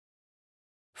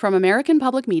From American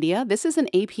Public Media, this is an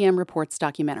APM Reports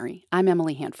documentary. I'm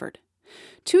Emily Hanford.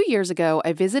 2 years ago,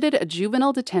 I visited a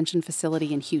juvenile detention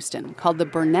facility in Houston called the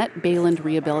Burnett Bayland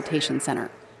Rehabilitation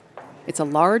Center. It's a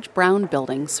large brown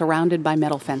building surrounded by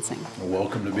metal fencing.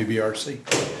 Welcome to BBRC.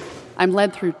 I'm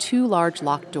led through 2 large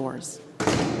locked doors.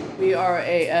 We are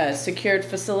a secured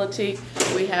facility.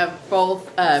 We have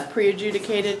both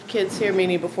pre-adjudicated kids here,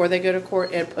 meaning before they go to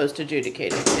court, and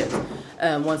post-adjudicated kids.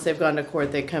 Once they've gone to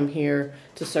court, they come here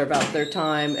to serve out their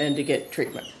time and to get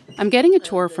treatment. I'm getting a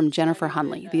tour from Jennifer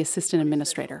Hunley, the assistant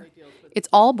administrator. It's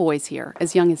all boys here,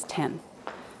 as young as 10.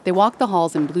 They walk the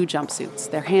halls in blue jumpsuits,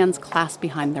 their hands clasped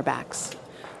behind their backs.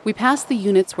 We pass the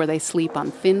units where they sleep on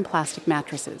thin plastic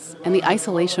mattresses and the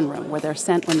isolation room where they're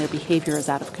sent when their behavior is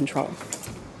out of control.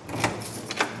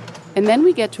 And then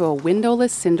we get to a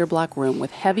windowless cinder block room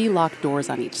with heavy locked doors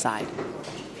on each side.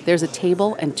 There's a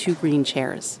table and 2 green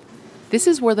chairs. This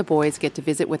is where the boys get to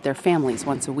visit with their families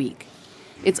once a week.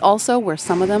 It's also where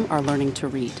some of them are learning to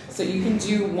read. So you can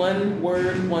do one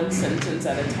word, one sentence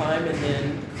at a time and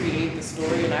then create the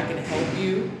story, and I can help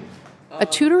you. A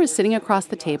tutor is sitting across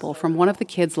the table from one of the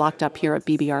kids locked up here at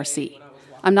BBRC.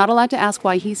 I'm not allowed to ask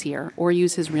why he's here or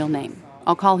use his real name.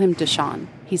 I'll call him Deshaun.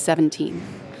 He's 17.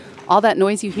 All that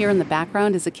noise you hear in the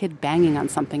background is a kid banging on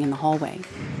something in the hallway.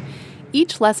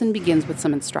 Each lesson begins with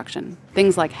some instruction,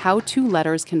 things like how 2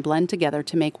 letters can blend together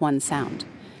to make one sound.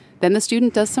 Then the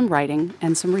student does some writing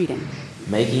and some reading.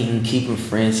 Making and keeping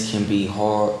friends can be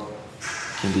hard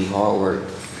work.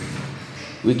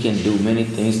 We can do many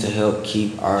things to help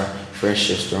keep our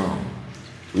friendship strong.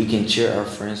 We can cheer our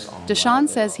friends on. Deshaun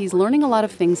says he's learning a lot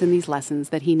of things in these lessons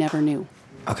that he never knew.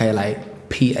 Okay, like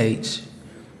pH.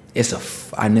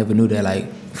 I never knew that,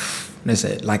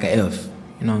 that's like an F.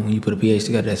 You know, when you put a pH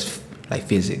together, that's like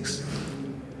physics.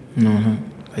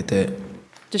 Like that.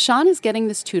 Deshaun is getting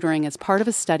this tutoring as part of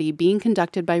a study being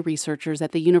conducted by researchers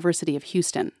at the University of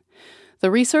Houston.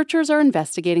 The researchers are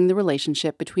investigating the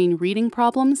relationship between reading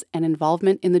problems and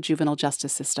involvement in the juvenile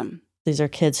justice system. These are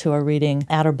kids who are reading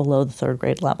at or below the 3rd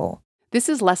grade level. This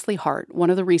is Leslie Hart, one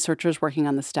of the researchers working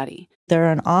on the study. There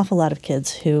are an awful lot of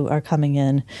kids who are coming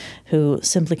in who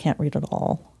simply can't read at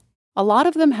all. A lot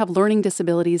of them have learning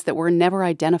disabilities that were never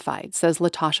identified, says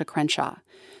Latasha Crenshaw.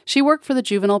 She worked for the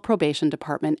Juvenile Probation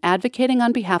Department, advocating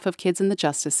on behalf of kids in the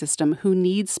justice system who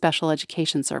need special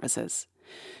education services.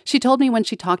 She told me when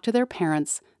she talked to their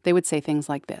parents, they would say things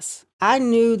like this. I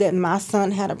knew that my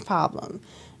son had a problem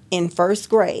in 1st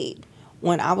grade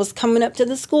when I was coming up to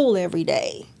the school every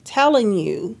day telling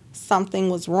you something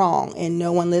was wrong and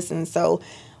no one listened. So,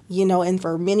 and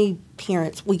for many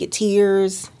parents, we get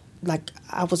tears like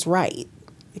I was right.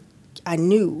 I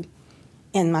knew,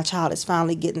 and my child is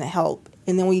finally getting the help.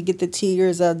 And then we get the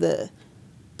tears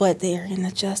but they're in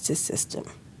the justice system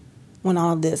when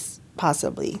all of this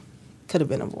possibly could have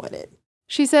been avoided.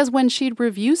 She says when she'd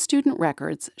review student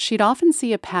records, she'd often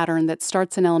see a pattern that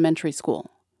starts in elementary school.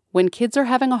 When kids are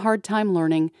having a hard time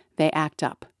learning, they act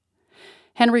up.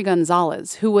 Henry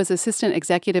Gonzalez, who was assistant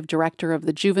executive director of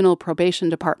the Juvenile Probation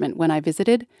Department when I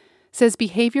visited, says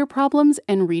behavior problems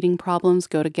and reading problems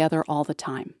go together all the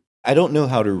time. I don't know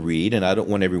how to read, and I don't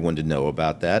want everyone to know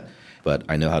about that, but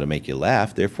I know how to make you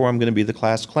laugh, therefore I'm going to be the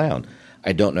class clown.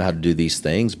 I don't know how to do these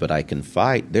things, but I can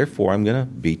fight, therefore I'm going to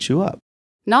beat you up.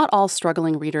 Not all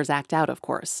struggling readers act out, of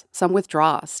course. Some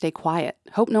withdraw, stay quiet,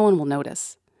 hope no one will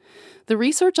notice. The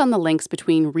research on the links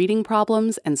between reading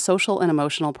problems and social and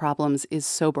emotional problems is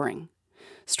sobering.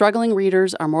 Struggling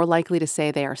readers are more likely to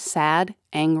say they are sad,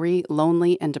 angry,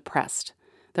 lonely, and depressed.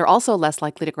 They're also less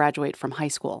likely to graduate from high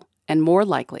school and more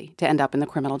likely to end up in the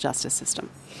criminal justice system.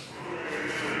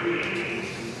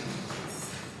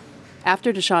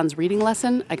 After Deshaun's reading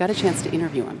lesson, I got a chance to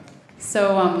interview him.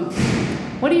 So,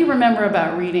 what do you remember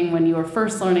about reading when you were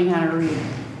first learning how to read?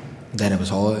 That it was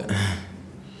hard.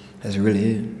 That's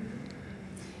really it.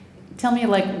 Tell me,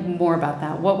 more about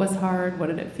that. What was hard? What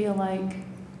did it feel like?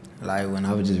 When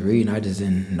I was just reading, I just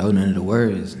didn't know none of the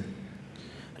words.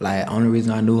 Only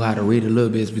reason I knew how to read a little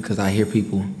bit is because I hear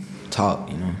people talk,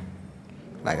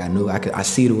 I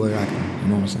see the word, you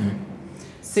know what I'm saying?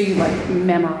 So you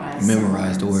memorize?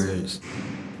 Memorize the words.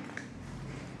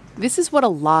 This is what a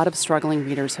lot of struggling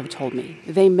readers have told me.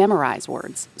 They memorize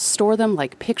words, store them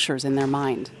like pictures in their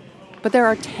mind. But there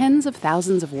are tens of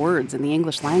thousands of words in the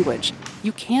English language.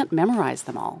 You can't memorize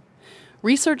them all.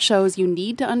 Research shows you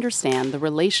need to understand the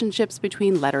relationships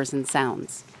between letters and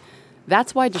sounds.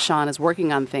 That's why Deshaun is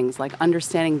working on things like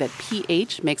understanding that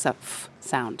PH makes a F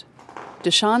sound.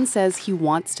 Deshaun says he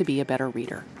wants to be a better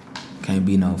reader. Can't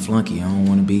be no flunky. I don't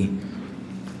want to be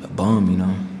a bum,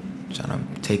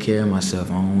 Trying to take care of myself.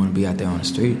 I don't want to be out there on the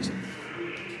streets.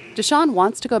 Deshaun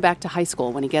wants to go back to high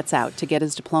school when he gets out to get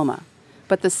his diploma.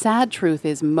 But the sad truth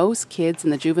is most kids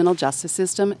in the juvenile justice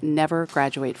system never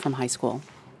graduate from high school.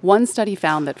 One study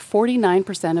found that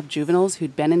 49% of juveniles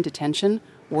who'd been in detention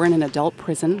were in an adult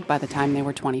prison by the time they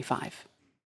were 25.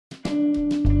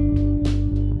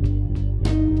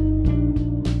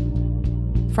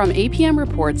 From APM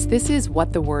Reports, this is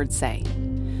What the Words Say.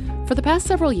 For the past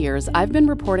several years, I've been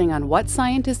reporting on what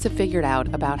scientists have figured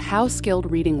out about how skilled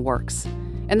reading works,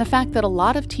 and the fact that a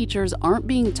lot of teachers aren't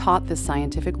being taught this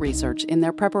scientific research in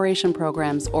their preparation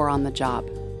programs or on the job.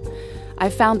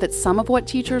 I've found that some of what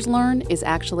teachers learn is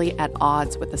actually at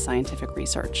odds with the scientific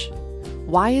research.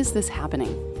 Why is this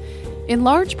happening? In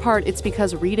large part, it's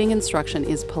because reading instruction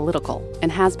is political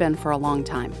and has been for a long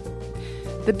time.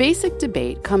 The basic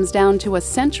debate comes down to a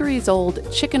centuries-old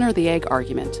chicken or the egg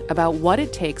argument about what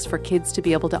it takes for kids to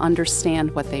be able to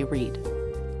understand what they read.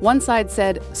 One side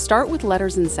said, start with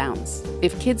letters and sounds.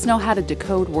 If kids know how to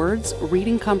decode words,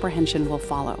 reading comprehension will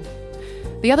follow.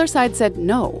 The other side said,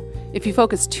 no. If you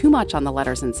focus too much on the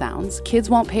letters and sounds,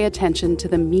 kids won't pay attention to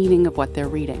the meaning of what they're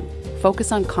reading.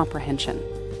 Focus on comprehension.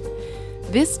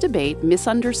 This debate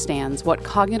misunderstands what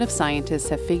cognitive scientists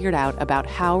have figured out about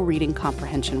how reading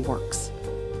comprehension works.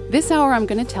 This hour, I'm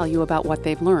going to tell you about what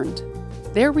they've learned.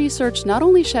 Their research not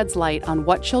only sheds light on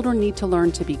what children need to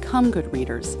learn to become good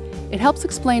readers, it helps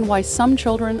explain why some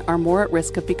children are more at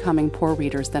risk of becoming poor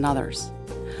readers than others.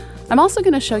 I'm also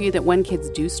going to show you that when kids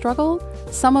do struggle,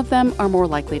 some of them are more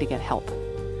likely to get help.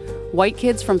 White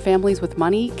kids from families with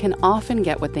money can often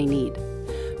get what they need.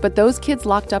 But those kids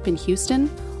locked up in Houston,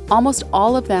 almost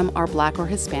all of them are Black or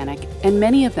Hispanic, and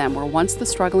many of them were once the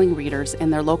struggling readers in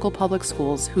their local public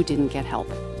schools who didn't get help.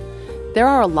 There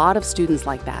are a lot of students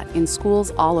like that in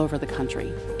schools all over the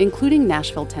country, including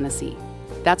Nashville, Tennessee.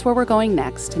 That's where we're going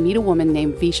next to meet a woman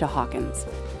named Visha Hawkins.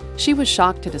 She was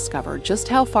shocked to discover just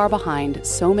how far behind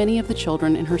so many of the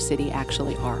children in her city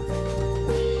actually are.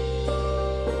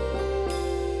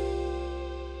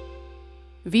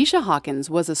 Visha Hawkins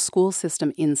was a school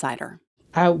system insider.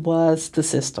 I was the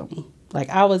system.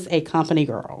 I was a company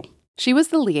girl. She was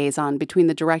the liaison between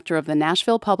the director of the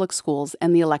Nashville Public Schools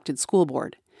and the elected school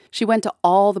board. She went to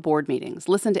all the board meetings,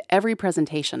 listened to every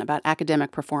presentation about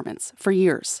academic performance for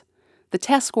years. The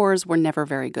test scores were never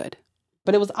very good.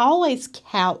 But it was always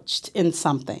couched in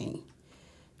something,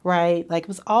 right? It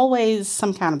was always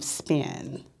some kind of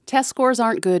spin. Test scores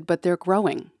aren't good, but they're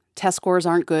growing. Test scores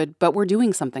aren't good, but we're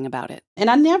doing something about it. And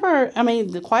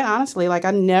quite honestly,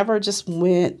 I never just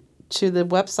went to the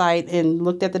website and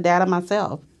looked at the data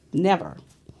myself. Never.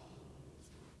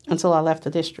 Until I left the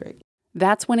district.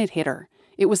 That's when it hit her.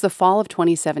 It was the fall of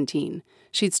 2017.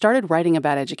 She'd started writing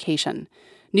about education.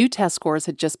 New test scores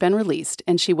had just been released,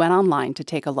 and she went online to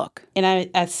take a look. And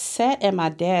I sat at my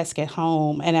desk at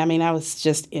home, and I was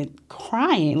just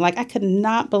crying. I could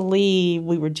not believe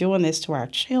we were doing this to our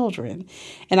children.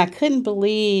 And I couldn't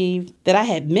believe that I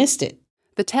had missed it.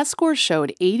 The test scores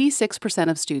showed 86%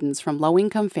 of students from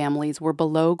low-income families were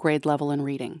below grade level in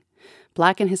reading.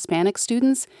 Black and Hispanic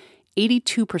students,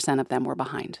 82% of them were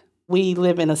behind. We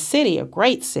live in a city, a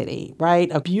great city, right?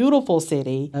 A beautiful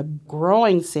city, a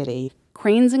growing city.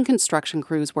 Cranes and construction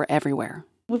crews were everywhere.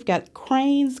 We've got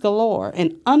cranes galore,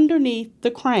 and underneath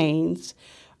the cranes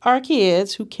are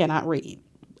kids who cannot read.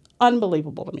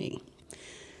 Unbelievable to me.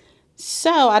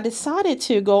 So I decided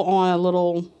to go on a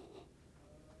little,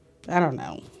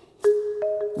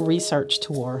 research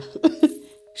tour.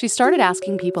 She started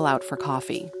asking people out for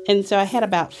coffee. And so I had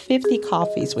about 50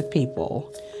 coffees with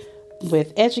people,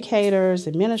 with educators,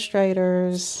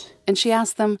 administrators. And she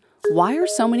asked them, why are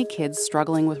so many kids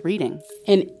struggling with reading?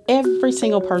 And every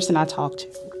single person I talked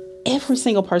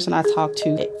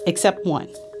to, except one,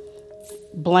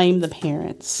 blamed the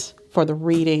parents for the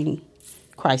reading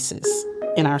crisis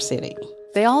in our city.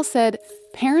 They all said,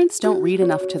 parents don't read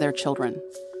enough to their children.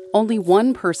 Only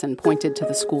one person pointed to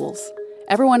the schools.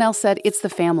 Everyone else said, it's the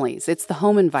families, it's the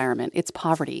home environment, it's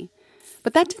poverty.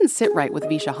 But that didn't sit right with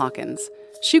Visha Hawkins.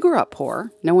 She grew up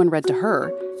poor, no one read to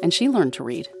her, and she learned to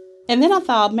read. And then I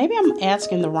thought, maybe I'm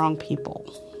asking the wrong people.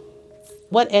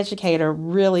 What educator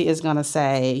really is going to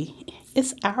say,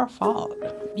 it's our fault?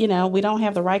 We don't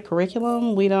have the right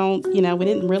curriculum. We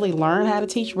didn't really learn how to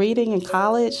teach reading in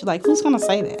college. Who's going to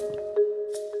say that?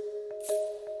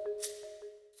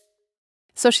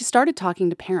 So she started talking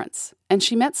to parents, and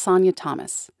she met Sonia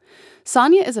Thomas.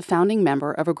 Sonia is a founding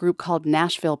member of a group called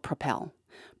Nashville Propel.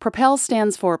 Propel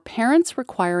stands for Parents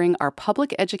Requiring Our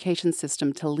Public Education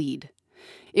System to Lead.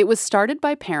 It was started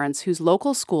by parents whose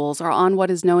local schools are on what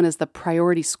is known as the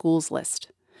Priority Schools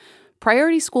list.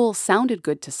 Priority school sounded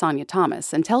good to Sonia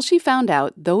Thomas until she found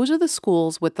out those are the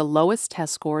schools with the lowest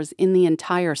test scores in the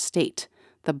entire state,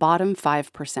 the bottom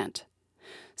 5%.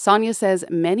 Sonia says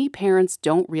many parents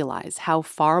don't realize how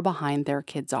far behind their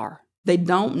kids are. They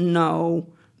don't know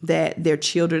that their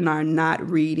children are not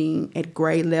reading at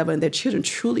grade level, and their children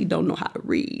truly don't know how to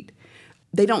read.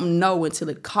 They don't know until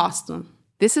it costs them.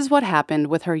 This is what happened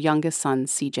with her youngest son,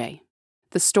 CJ.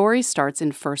 The story starts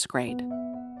in first grade.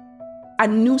 I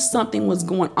knew something was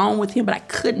going on with him, but I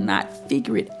could not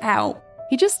figure it out.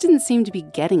 He just didn't seem to be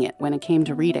getting it when it came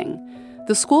to reading.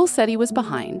 The school said he was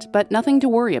behind, but nothing to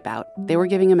worry about. They were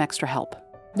giving him extra help.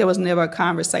 There was never a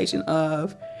conversation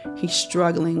of he's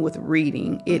struggling with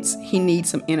reading. It's he needs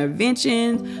some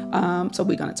intervention, so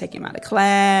we're going to take him out of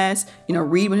class,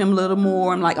 read with him a little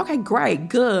more. I'm like, okay, great,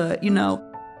 good,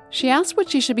 She asked what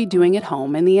she should be doing at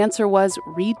home, and the answer was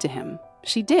read to him.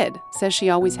 She did, says she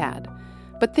always had.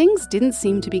 But things didn't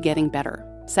seem to be getting better.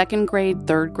 Second grade,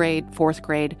 third grade, fourth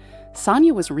grade,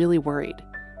 Sonia was really worried.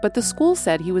 But the school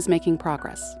said he was making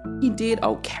progress. He did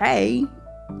okay,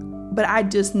 but I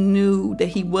just knew that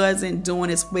he wasn't doing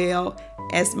as well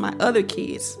as my other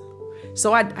kids.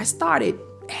 So I started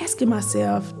asking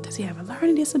myself, does he have a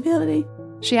learning disability?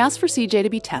 She asked for CJ to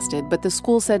be tested, but the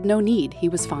school said no need, he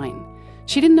was fine.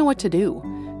 She didn't know what to do.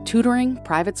 Tutoring,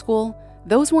 private school,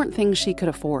 those weren't things she could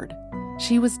afford.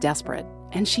 She was desperate,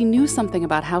 and she knew something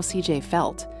about how CJ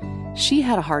felt. She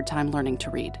had a hard time learning to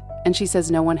read, and she says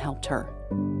no one helped her.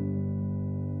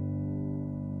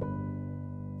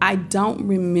 I don't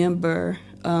remember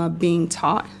being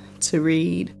taught to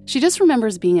read. She just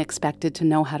remembers being expected to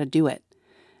know how to do it.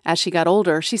 As she got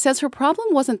older, she says her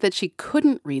problem wasn't that she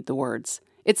couldn't read the words.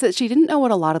 It's that she didn't know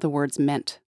what a lot of the words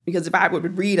meant. Because if I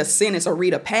would read a sentence or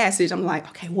read a passage, I'm like,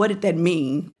 okay, what did that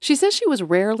mean? She says she was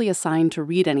rarely assigned to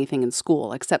read anything in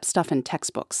school except stuff in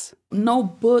textbooks. No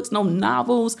books, no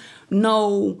novels,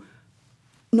 no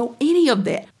any of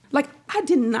that. Like, I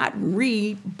did not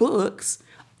read books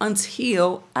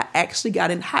until I actually got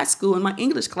in high school in my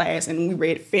English class and we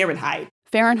read Fahrenheit.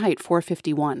 Fahrenheit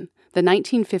 451, the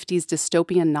 1950s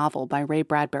dystopian novel by Ray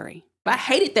Bradbury. I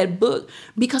hated that book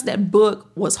because that book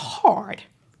was hard.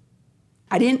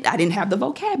 I didn't have the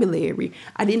vocabulary.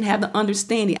 I didn't have the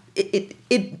understanding.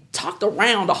 It talked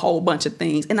around a whole bunch of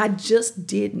things, and I just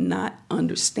did not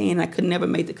understand. I could never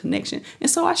make the connection, and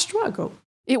so I struggled.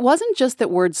 It wasn't just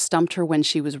that words stumped her when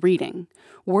she was reading.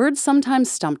 Words sometimes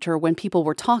stumped her when people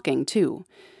were talking, too.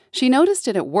 She noticed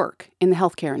it at work in the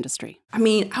healthcare industry. I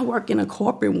mean, I work in a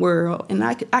corporate world, and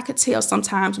I could tell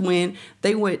sometimes when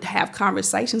they would have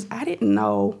conversations, I didn't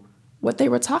know what they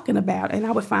were talking about, and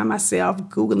I would find myself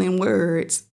Googling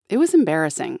words. It was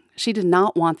embarrassing. She did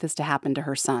not want this to happen to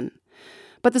her son.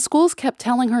 But the schools kept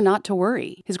telling her not to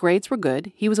worry. His grades were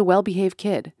good. He was a well-behaved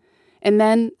kid. And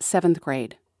then, 7th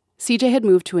grade. CJ had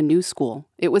moved to a new school.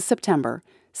 It was September.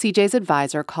 CJ's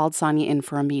advisor called Sonia in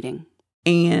for a meeting.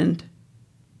 And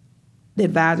the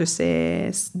advisor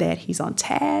says that he's on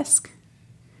task.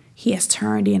 He has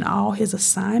turned in all his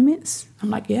assignments. I'm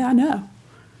like, yeah, I know.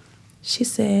 She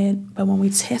said, but when we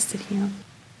tested him,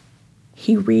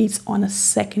 he reads on a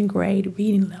 2nd grade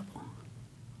reading level.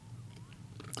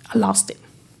 I lost it.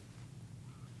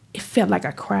 It felt like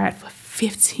I cried for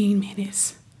 15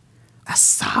 minutes. I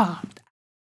sobbed.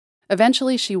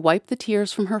 Eventually, she wiped the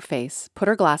tears from her face, put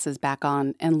her glasses back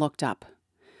on, and looked up.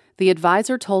 The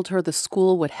advisor told her the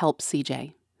school would help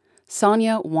CJ.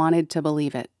 Sonia wanted to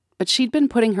believe it, but she'd been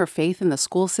putting her faith in the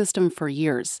school system for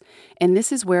years, and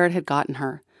this is where it had gotten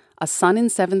her. A son in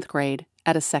 7th grade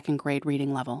at a 2nd grade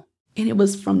reading level. And it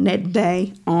was from that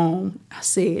day on, I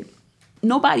said,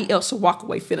 nobody else should walk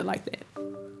away feeling like that.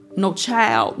 No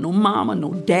child, no mama,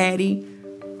 no daddy.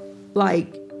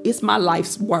 Like, it's my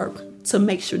life's work to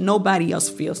make sure nobody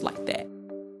else feels like that.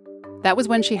 That was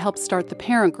when she helped start the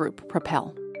parent group,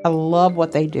 Propel. I love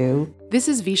what they do. This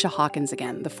is Visha Hawkins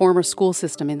again, the former school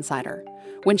system insider.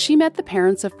 When she met the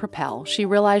parents of Propel, she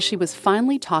realized she was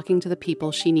finally talking to the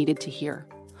people she needed to hear.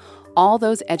 All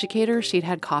those educators she'd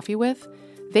had coffee with,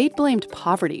 they'd blamed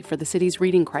poverty for the city's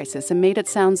reading crisis and made it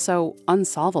sound so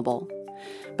unsolvable.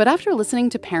 But after listening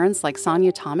to parents like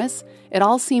Sonia Thomas, it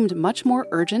all seemed much more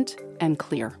urgent and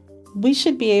clear. We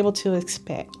should be able to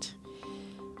expect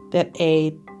that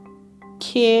a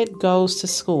kid goes to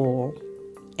school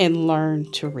and learns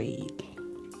to read,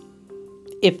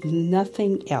 if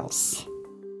nothing else.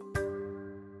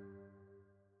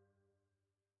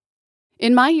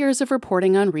 In my years of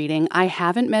reporting on reading, I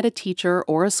haven't met a teacher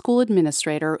or a school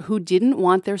administrator who didn't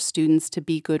want their students to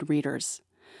be good readers.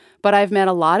 But I've met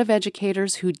a lot of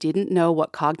educators who didn't know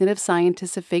what cognitive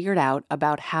scientists have figured out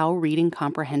about how reading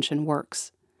comprehension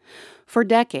works. For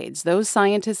decades, those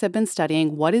scientists have been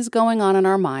studying what is going on in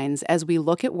our minds as we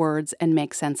look at words and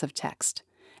make sense of text.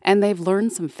 And they've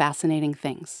learned some fascinating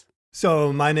things.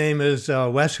 So my name is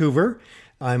Wes Hoover.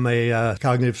 I'm a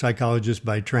cognitive psychologist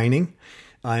by training.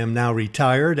 I am now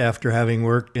retired after having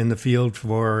worked in the field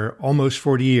for almost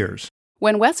 40 years.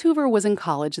 When Wes Hoover was in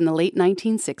college in the late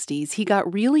 1960s, he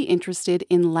got really interested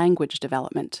in language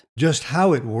development. Just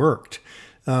how it worked.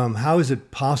 How is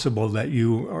it possible that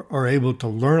you are able to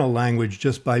learn a language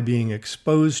just by being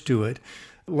exposed to it?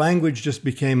 Language just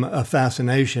became a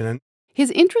fascination.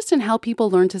 His interest in how people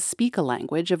learn to speak a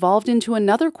language evolved into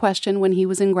another question when he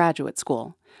was in graduate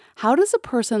school. How does a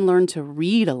person learn to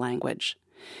read a language?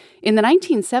 In the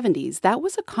 1970s, that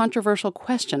was a controversial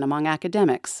question among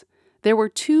academics. There were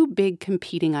two big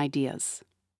competing ideas.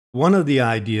 One of the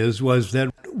ideas was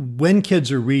that when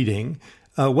kids are reading,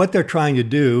 what they're trying to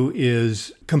do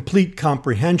is complete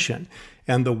comprehension.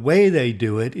 And the way they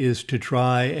do it is to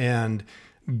try and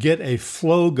get a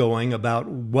flow going about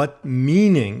what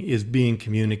meaning is being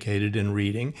communicated in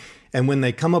reading. And when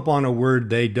they come upon a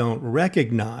word they don't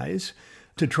recognize,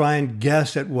 to try and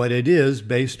guess at what it is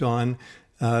based on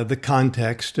the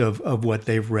context of what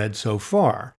they've read so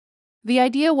far. The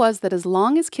idea was that as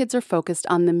long as kids are focused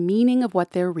on the meaning of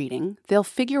what they're reading, they'll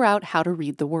figure out how to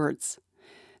read the words.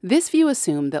 This view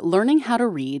assumed that learning how to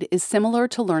read is similar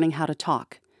to learning how to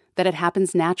talk, that it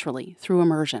happens naturally through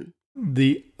immersion.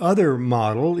 The other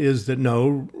model is that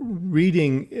no,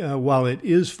 reading, while it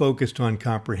is focused on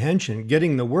comprehension,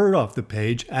 getting the word off the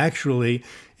page actually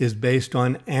is based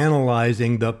on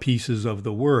analyzing the pieces of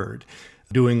the word,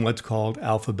 doing what's called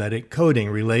alphabetic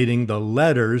coding, relating the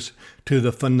letters to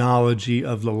the phonology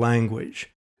of the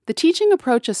language. The teaching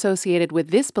approach associated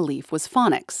with this belief was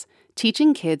phonics,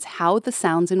 teaching kids how the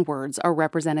sounds in words are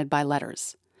represented by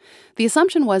letters. The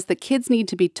assumption was that kids need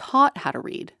to be taught how to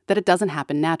read, that it doesn't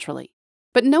happen naturally.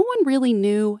 But no one really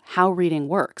knew how reading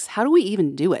works. How do we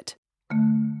even do it?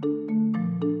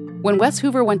 When Wes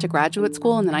Hoover went to graduate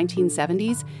school in the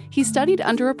 1970s, he studied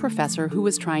under a professor who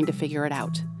was trying to figure it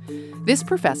out. This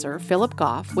professor, Philip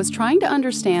Goff, was trying to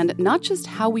understand not just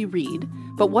how we read,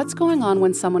 but what's going on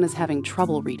when someone is having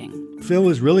trouble reading. Phil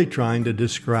was really trying to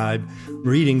describe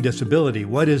reading disability.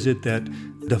 What is it that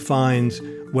defines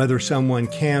whether someone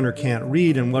can or can't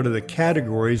read, and what are the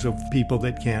categories of people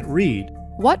that can't read?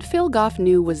 What Phil Goff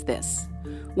knew was this.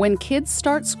 When kids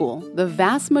start school, the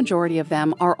vast majority of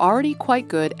them are already quite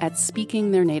good at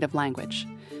speaking their native language.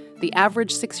 The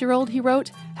average 6-year-old, he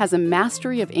wrote, has a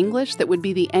mastery of English that would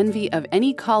be the envy of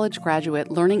any college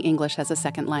graduate learning English as a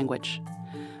second language.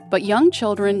 But young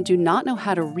children do not know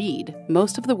how to read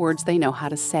most of the words they know how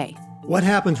to say. What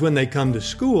happens when they come to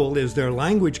school is their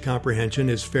language comprehension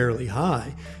is fairly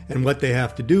high, and what they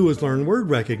have to do is learn word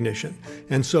recognition.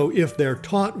 And so if they're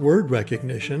taught word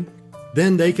recognition,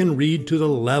 then they can read to the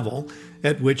level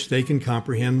at which they can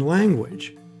comprehend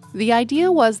language. The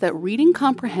idea was that reading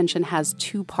comprehension has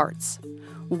two parts.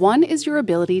 One is your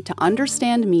ability to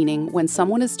understand meaning when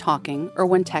someone is talking or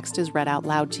when text is read out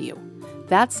loud to you.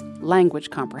 That's language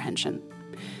comprehension.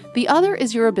 The other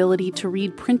is your ability to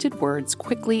read printed words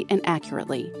quickly and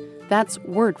accurately. That's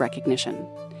word recognition.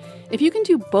 If you can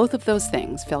do both of those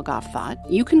things, Phil Goff thought,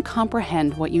 you can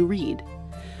comprehend what you read.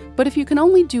 But if you can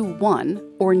only do one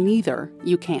or neither,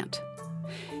 you can't.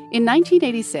 In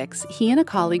 1986, he and a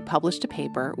colleague published a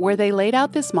paper where they laid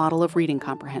out this model of reading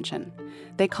comprehension.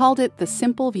 They called it the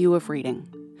simple view of reading.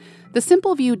 The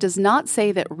simple view does not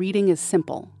say that reading is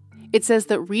simple. It says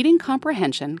that reading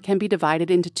comprehension can be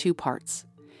divided into two parts.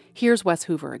 Here's Wes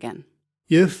Hoover again.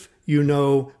 If you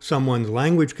know someone's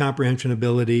language comprehension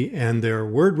ability and their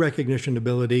word recognition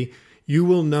ability, you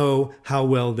will know how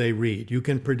well they read. You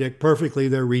can predict perfectly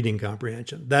their reading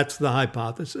comprehension. That's the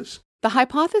hypothesis. The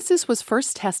hypothesis was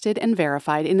first tested and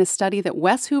verified in a study that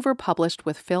Wes Hoover published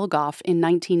with Phil Goff in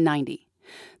 1990.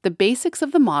 The basics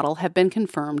of the model have been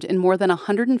confirmed in more than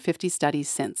 150 studies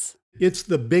since. It's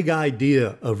the big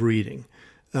idea of reading.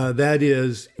 That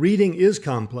is, reading is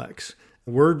complex.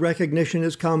 Word recognition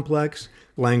is complex.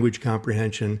 Language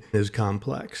comprehension is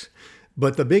complex.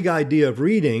 But the big idea of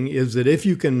reading is that if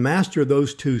you can master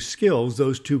those two skills,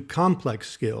 those two complex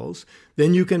skills,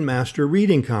 then you can master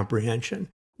reading comprehension.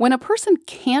 When a person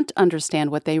can't understand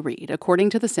what they read,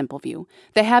 according to the simple view,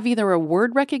 they have either a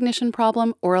word recognition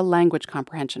problem or a language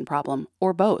comprehension problem,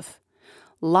 or both.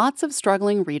 Lots of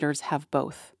struggling readers have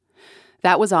both.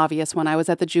 That was obvious when I was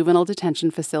at the juvenile detention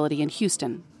facility in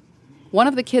Houston. One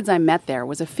of the kids I met there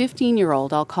was a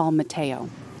 15-year-old I'll call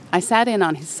Mateo. I sat in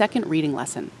on his second reading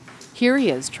lesson. Here he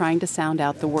is trying to sound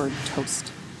out the word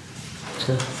toast.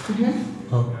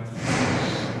 Mm-hmm. Oh.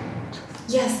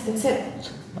 Yes, that's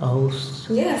it. Toast.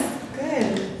 Yes.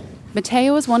 Good.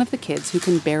 Mateo is one of the kids who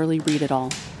can barely read at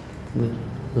all.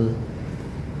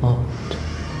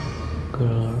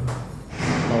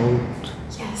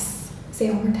 Yes. Say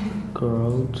it one more time.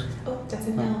 Gloat. Oh, that's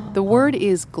a no. The word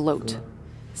is gloat.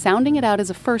 Sounding it out is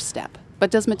a first step, but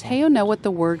does Mateo know what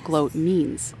the word gloat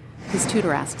means? His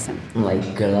tutor asks him.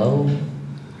 Like glow?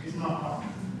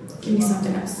 Give me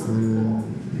something else.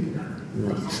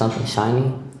 Like something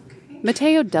shiny?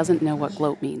 Mateo doesn't know what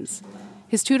gloat means.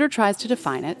 His tutor tries to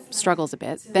define it, struggles a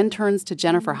bit, then turns to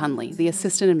Jennifer Hunley, the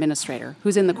assistant administrator,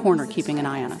 who's in the corner keeping an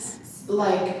eye on us.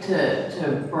 Like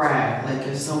to brag, like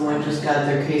if someone just got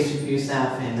their case review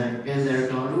staff and they're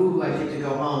going, ooh, I get to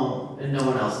go home, and no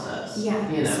one else does. Yeah.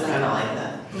 You know, kind of like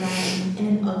that. Right. In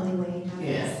an ugly way.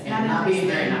 Not being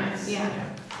very nice. Yeah.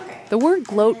 Okay. The word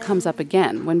gloat comes up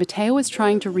again when Mateo is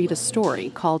trying to read a story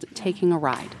called Taking a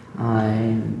Ride.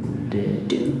 I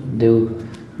do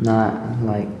not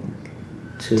like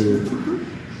to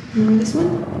Remember this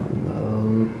one?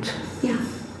 gloat. Yeah.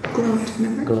 Gloat,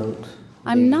 remember? Gloat.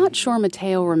 I'm not sure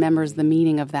Mateo remembers the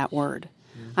meaning of that word.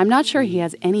 I'm not sure he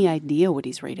has any idea what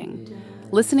he's reading.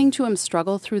 Listening to him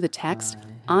struggle through the text,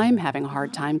 I'm having a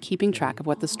hard time keeping track of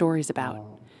what the story's about.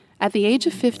 At the age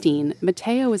of 15,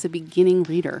 Mateo is a beginning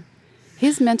reader.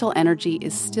 His mental energy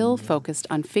is still focused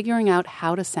on figuring out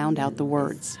how to sound out the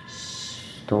words.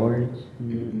 Stories?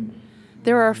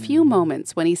 There are a few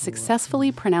moments when he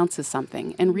successfully pronounces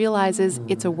something and realizes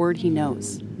it's a word he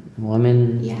knows.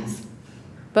 Women? Yes.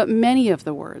 But many of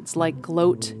the words, like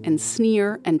gloat and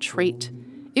sneer and trait,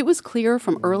 it was clear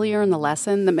from earlier in the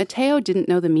lesson that Mateo didn't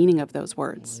know the meaning of those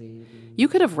words. You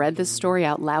could have read this story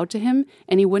out loud to him,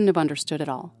 and he wouldn't have understood it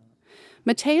all.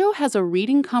 Mateo has a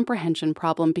reading comprehension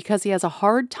problem because he has a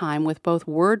hard time with both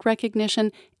word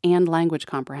recognition and language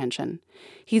comprehension.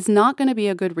 He's not going to be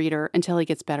a good reader until he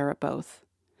gets better at both.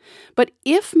 But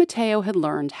if Mateo had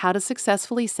learned how to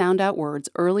successfully sound out words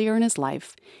earlier in his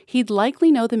life, he'd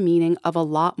likely know the meaning of a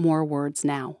lot more words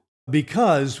now.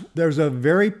 Because there's a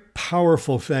very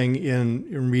powerful thing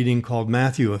in reading called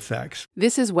Matthew effects.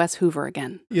 This is Wes Hoover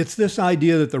again. It's this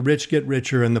idea that the rich get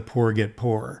richer and the poor get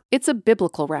poorer. It's a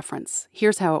biblical reference.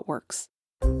 Here's how it works.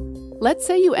 Let's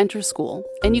say you enter school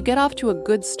and you get off to a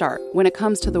good start when it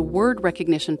comes to the word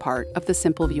recognition part of the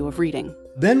simple view of reading.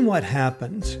 Then what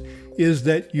happens is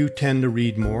that you tend to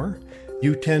read more.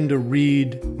 You tend to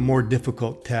read more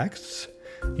difficult texts.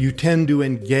 You tend to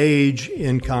engage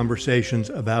in conversations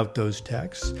about those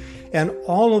texts. And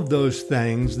all of those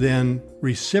things then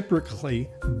reciprocally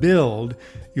build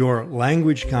your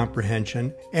language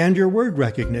comprehension and your word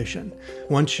recognition.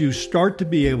 Once you start to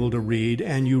be able to read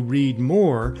and you read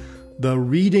more, the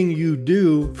reading you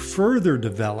do further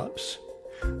develops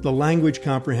the language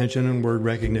comprehension and word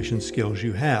recognition skills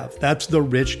you have. That's the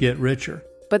rich get richer.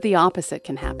 But the opposite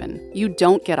can happen. You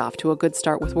don't get off to a good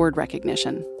start with word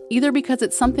recognition, either because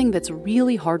it's something that's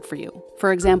really hard for you.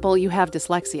 For example, you have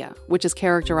dyslexia, which is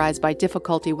characterized by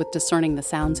difficulty with discerning the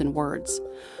sounds in words.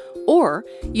 Or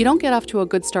you don't get off to a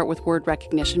good start with word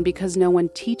recognition because no one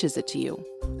teaches it to you.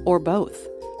 Or both.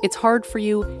 It's hard for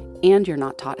you and you're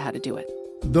not taught how to do it.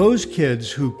 Those kids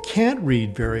who can't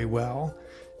read very well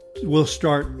will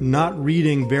start not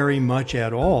reading very much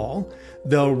at all.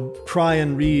 They'll try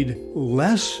and read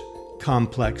less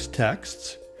complex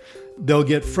texts. They'll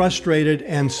get frustrated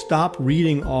and stop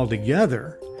reading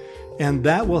altogether. And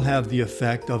that will have the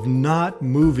effect of not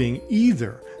moving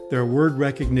either their word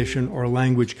recognition or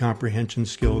language comprehension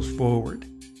skills forward.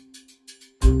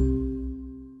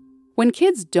 When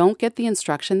kids don't get the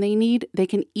instruction they need, they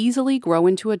can easily grow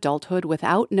into adulthood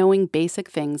without knowing basic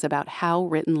things about how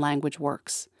written language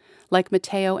works, like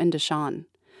Mateo and Deshawn.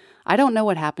 I don't know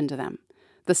what happened to them.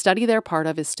 The study they're part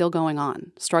of is still going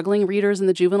on. Struggling readers in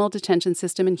the juvenile detention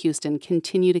system in Houston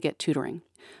continue to get tutoring.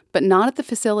 But not at the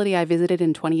facility I visited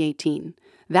in 2018.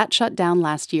 That shut down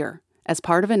last year as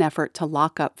part of an effort to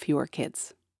lock up fewer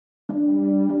kids.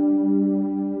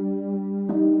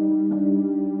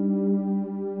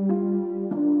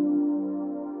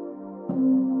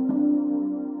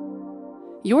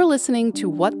 You're listening to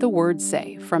What the Words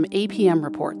Say from APM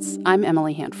Reports. I'm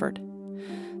Emily Hanford.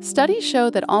 Studies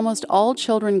show that almost all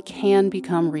children can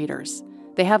become readers.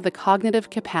 They have the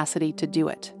cognitive capacity to do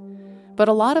it. But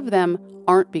a lot of them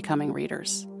aren't becoming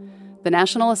readers. The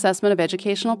National Assessment of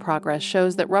Educational Progress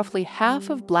shows that roughly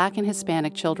half of Black and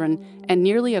Hispanic children and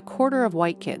nearly a quarter of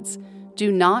white kids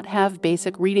do not have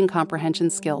basic reading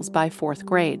comprehension skills by 4th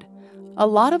grade. A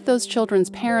lot of those children's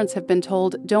parents have been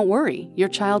told, "Don't worry, your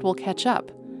child will catch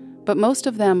up." But most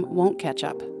of them won't catch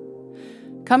up.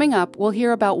 Coming up, we'll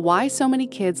hear about why so many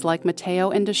kids like Mateo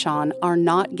and Deshawn are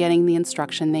not getting the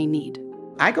instruction they need.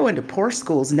 I go into poor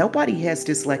schools. Nobody has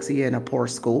dyslexia in a poor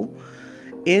school.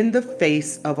 In the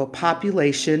face of a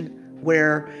population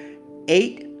where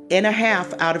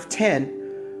 8.5 out of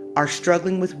 10 are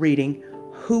struggling with reading,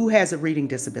 who has a reading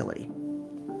disability?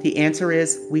 The answer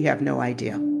is we have no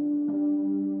idea.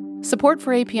 Support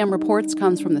for APM Reports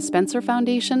comes from the Spencer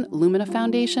Foundation, Lumina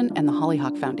Foundation, and the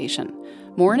Hollyhock Foundation.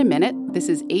 More in a minute. This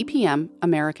is APM,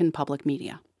 American Public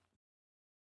Media.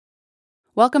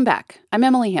 Welcome back. I'm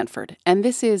Emily Hanford, and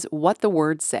this is What the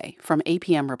Words Say from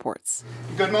APM Reports.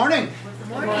 Good morning.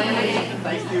 Good morning.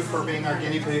 Thank you for being our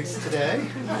guinea pigs today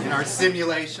in our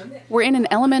simulation. We're in an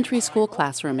elementary school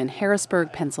classroom in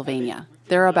Harrisburg, Pennsylvania.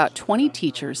 There are about 20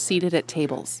 teachers seated at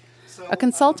tables. A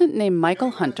consultant named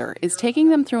Michael Hunter is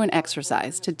taking them through an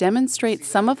exercise to demonstrate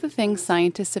some of the things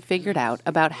scientists have figured out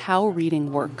about how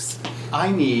reading works. I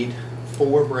need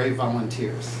 4 brave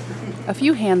volunteers. A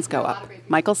few hands go up.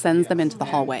 Michael sends them into the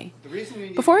hallway.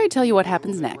 Before I tell you what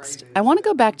happens next, I want to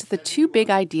go back to the 2 big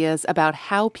ideas about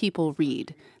how people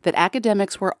read that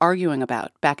academics were arguing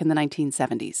about back in the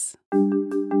 1970s.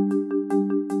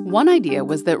 One idea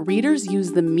was that readers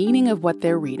use the meaning of what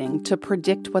they're reading to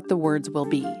predict what the words will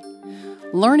be.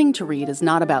 Learning to read is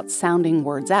not about sounding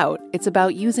words out, it's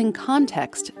about using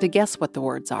context to guess what the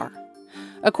words are.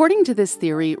 According to this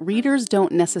theory, readers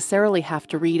don't necessarily have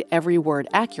to read every word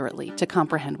accurately to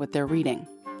comprehend what they're reading.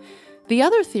 The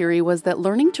other theory was that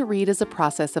learning to read is a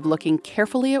process of looking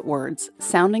carefully at words,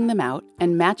 sounding them out,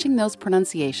 and matching those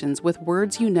pronunciations with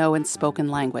words you know in spoken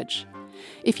language.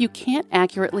 If you can't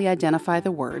accurately identify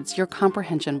the words, your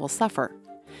comprehension will suffer.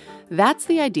 That's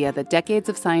the idea that decades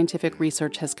of scientific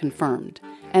research has confirmed,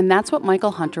 and that's what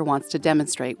Michael Hunter wants to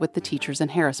demonstrate with the teachers in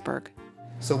Harrisburg.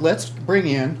 So let's bring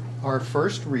in our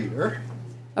first reader.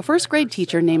 A first-grade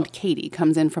teacher named Katie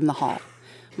comes in from the hall.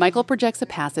 Michael projects a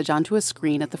passage onto a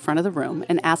screen at the front of the room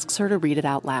and asks her to read it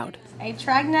out loud. A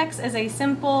tragnex is a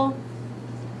simple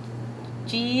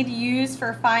geed used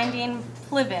for finding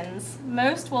plivins.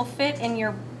 Most will fit in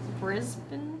your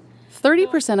Brisbane.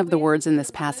 30% of the words in this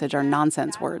passage are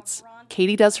nonsense words.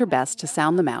 Katie does her best to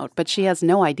sound them out, but she has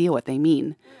no idea what they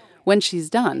mean. When she's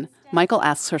done, Michael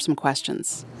asks her some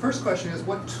questions. First question is,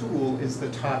 what tool is the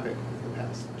topic of the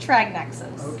passage?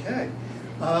 Tragnexes. Okay.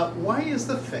 Why is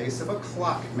the face of a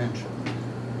clock mentioned?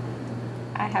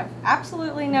 I have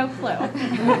absolutely no clue.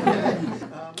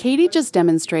 Katie just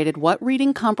demonstrated what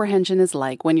reading comprehension is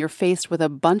like when you're faced with a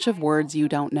bunch of words you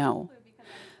don't know.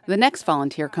 The next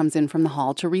volunteer comes in from the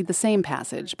hall to read the same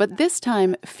passage, but this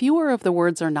time, fewer of the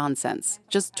words are nonsense,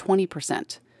 just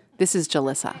 20%. This is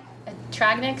Jalissa. A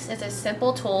tragnex is a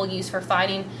simple tool used for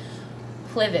finding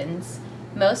plivins.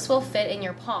 Most will fit in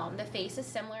your palm. The face is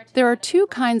similar to... There are 2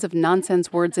 kinds of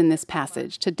nonsense words in this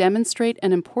passage to demonstrate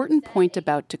an important point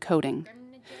about decoding.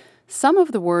 Some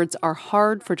of the words are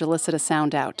hard for Jalissa to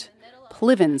sound out.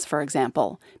 Plivins, for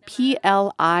example,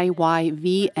 Pliyvns.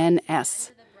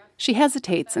 She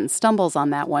hesitates and stumbles on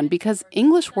that one because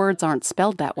English words aren't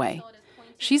spelled that way.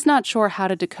 She's not sure how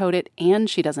to decode it, and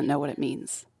she doesn't know what it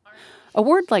means. A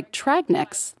word like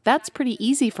tragnex, that's pretty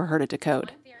easy for her to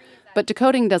decode. But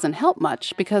decoding doesn't help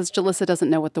much because Jalissa doesn't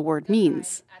know what the word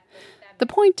means. The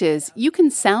point is, you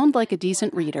can sound like a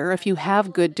decent reader if you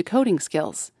have good decoding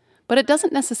skills, but it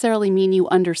doesn't necessarily mean you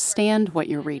understand what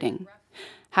you're reading.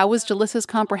 How was Jalissa's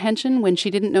comprehension when she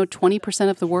didn't know 20%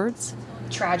 of the words?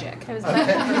 Tragic. It was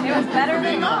better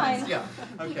than mine. Yeah.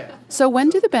 Okay. So when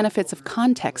do the benefits of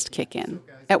context kick in?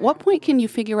 At what point can you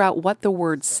figure out what the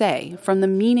words say from the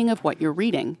meaning of what you're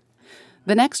reading?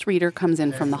 The next reader comes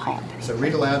in from the hall. So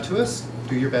read aloud to us.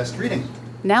 Do your best reading.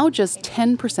 Now just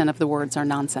 10% of the words are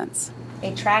nonsense.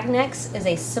 A tragnex is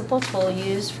a simple tool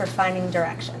used for finding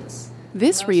directions.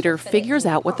 This reader figures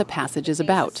out what the passage is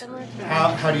about.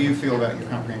 How do you feel about your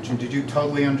comprehension? Did you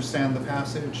totally understand the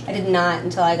passage? I did not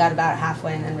until I got about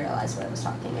halfway and then realized what it was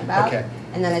talking about. Okay.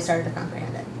 And then I started to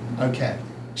comprehend it. Okay.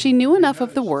 She knew enough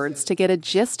of the words to get a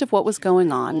gist of what was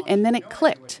going on, and then it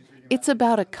clicked. It's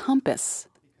about a compass.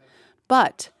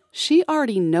 But she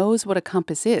already knows what a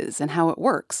compass is and how it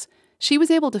works. She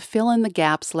was able to fill in the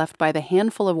gaps left by the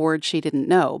handful of words she didn't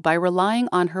know by relying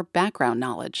on her background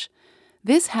knowledge.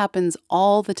 This happens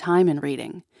all the time in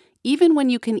reading. Even when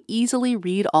you can easily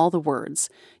read all the words,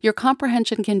 your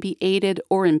comprehension can be aided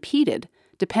or impeded,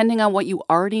 depending on what you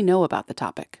already know about the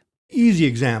topic. Easy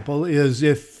example is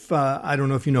if, I don't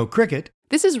know if you know cricket.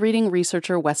 This is reading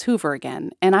researcher Wes Hoover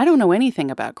again, and I don't know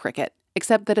anything about cricket,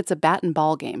 except that it's a bat and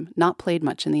ball game, not played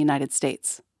much in the United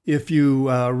States. If you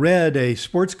read a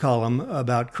sports column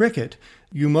about cricket,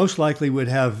 you most likely would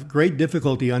have great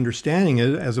difficulty understanding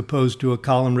it as opposed to a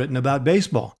column written about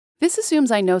baseball. This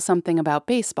assumes I know something about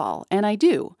baseball, and I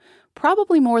do.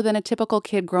 Probably more than a typical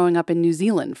kid growing up in New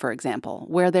Zealand, for example,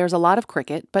 where there's a lot of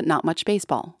cricket but not much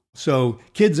baseball. So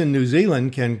kids in New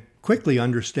Zealand can quickly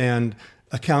understand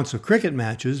accounts of cricket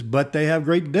matches, but they have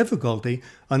great difficulty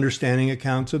understanding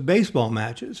accounts of baseball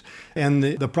matches. And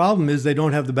the problem is they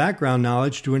don't have the background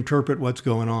knowledge to interpret what's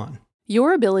going on.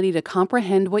 Your ability to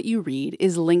comprehend what you read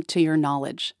is linked to your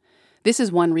knowledge. This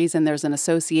is one reason there's an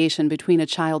association between a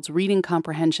child's reading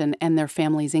comprehension and their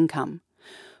family's income.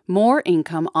 More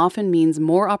income often means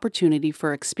more opportunity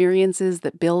for experiences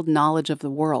that build knowledge of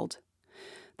the world.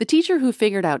 The teacher who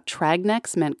figured out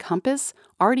tragnecks meant compass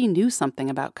already knew something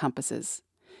about compasses.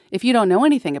 If you don't know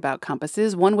anything about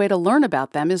compasses, one way to learn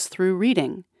about them is through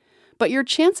reading. But your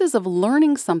chances of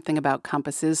learning something about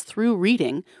compasses through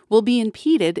reading will be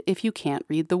impeded if you can't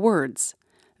read the words.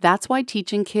 That's why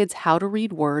teaching kids how to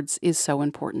read words is so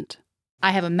important.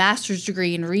 I have a master's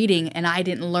degree in reading and I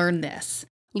didn't learn this.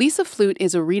 Lisa Flute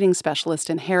is a reading specialist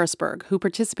in Harrisburg who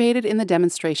participated in the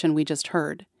demonstration we just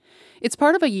heard. It's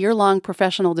part of a year-long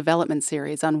professional development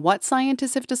series on what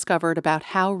scientists have discovered about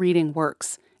how reading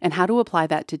works and how to apply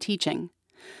that to teaching.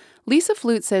 Lisa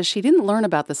Flute says she didn't learn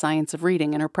about the science of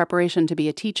reading in her preparation to be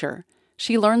a teacher.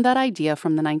 She learned that idea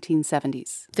from the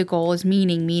 1970s. The goal is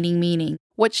meaning, meaning, meaning.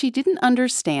 What she didn't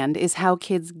understand is how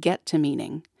kids get to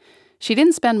meaning. She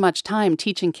didn't spend much time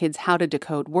teaching kids how to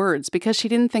decode words because she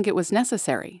didn't think it was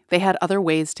necessary. They had other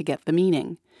ways to get the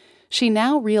meaning. She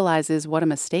now realizes what a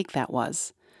mistake that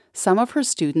was. Some of her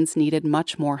students needed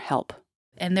much more help.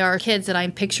 And there are kids that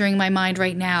I'm picturing in my mind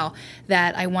right now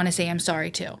that I want to say I'm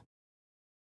sorry to.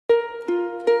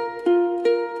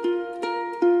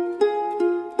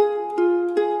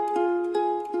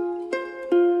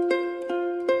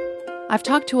 I've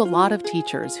talked to a lot of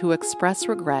teachers who express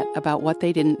regret about what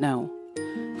they didn't know.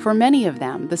 For many of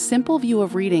them, the simple view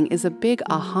of reading is a big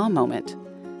aha moment.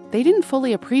 They didn't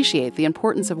fully appreciate the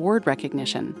importance of word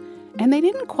recognition, and they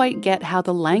didn't quite get how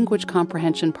the language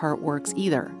comprehension part works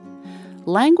either.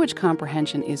 Language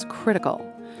comprehension is critical.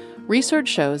 Research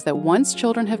shows that once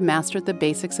children have mastered the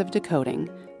basics of decoding,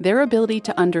 their ability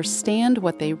to understand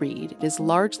what they read is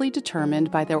largely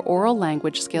determined by their oral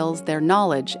language skills, their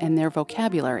knowledge, and their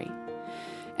vocabulary.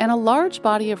 And a large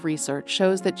body of research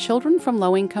shows that children from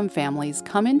low-income families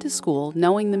come into school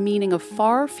knowing the meaning of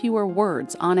far fewer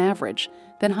words on average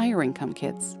than higher-income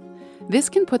kids. This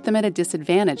can put them at a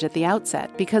disadvantage at the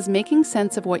outset because making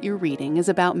sense of what you're reading is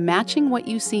about matching what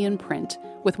you see in print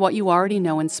with what you already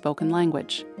know in spoken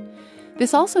language.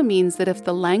 This also means that if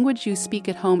the language you speak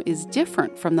at home is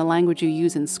different from the language you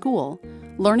use in school,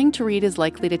 learning to read is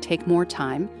likely to take more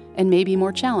time and may be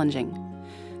more challenging.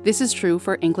 This is true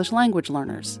for English language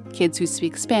learners, kids who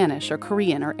speak Spanish or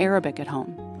Korean or Arabic at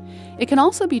home. It can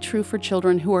also be true for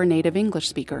children who are native English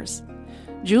speakers.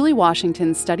 Julie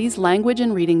Washington studies language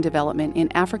and reading development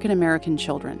in African American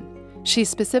children. She's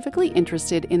specifically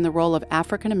interested in the role of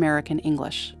African American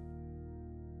English.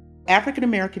 African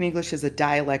American English is a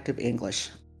dialect of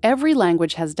English. Every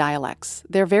language has dialects.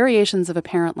 They're variations of a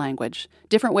parent language,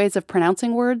 different ways of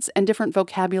pronouncing words, and different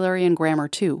vocabulary and grammar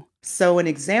too. So an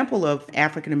example of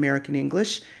African American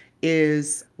English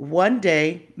is one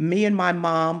day me and my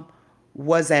mom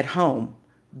was at home.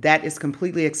 That is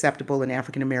completely acceptable in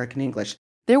African American English.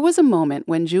 There was a moment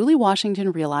when Julie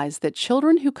Washington realized that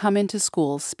children who come into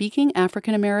school speaking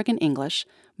African American English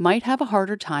might have a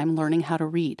harder time learning how to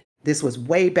read. This was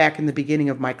way back in the beginning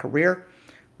of my career.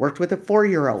 Worked with a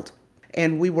 4-year-old.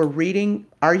 And we were reading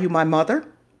Are You My Mother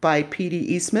by P.D.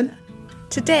 Eastman.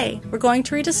 Today, we're going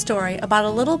to read a story about a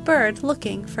little bird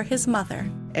looking for his mother.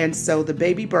 And so the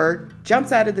baby bird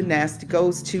jumps out of the nest,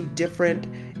 goes to different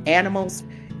animals,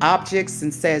 objects,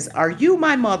 and says, Are you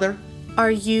my mother?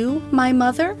 Are you my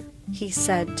mother? He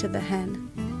said to the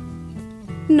hen.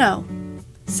 No,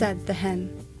 said the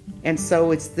hen. And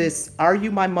so it's this, Are you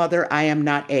my mother? I am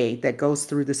not a, that goes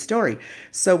through the story.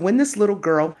 So when this little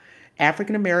girl,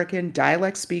 African-American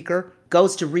dialect speaker,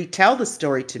 goes to retell the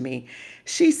story to me,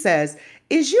 she says,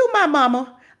 Is you my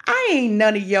mama? I ain't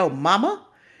none of your mama.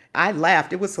 I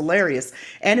laughed. It was hilarious.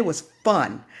 And it was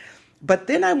fun. But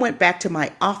then I went back to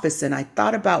my office and I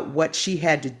thought about what she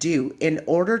had to do in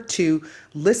order to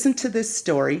listen to this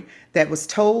story that was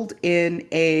told in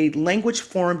a language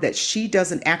form that she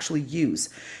doesn't actually use.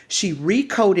 She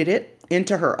recoded it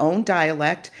into her own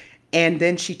dialect, and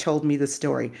then she told me the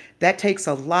story. That takes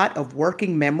a lot of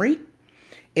working memory.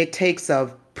 It takes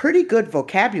a pretty good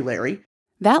vocabulary.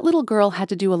 That little girl had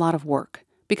to do a lot of work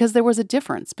because there was a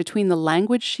difference between the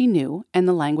language she knew and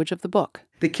the language of the book.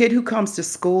 The kid who comes to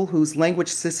school whose language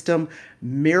system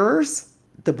mirrors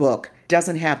the book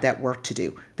doesn't have that work to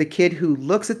do. The kid who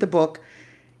looks at the book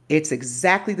It's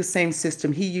exactly the same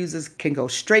system he uses, can go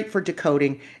straight for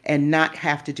decoding and not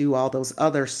have to do all those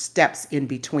other steps in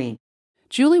between.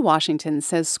 Julie Washington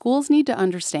says schools need to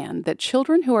understand that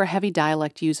children who are heavy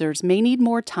dialect users may need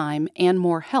more time and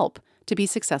more help to be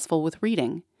successful with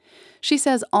reading. She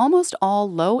says almost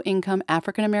all low-income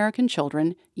African American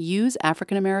children use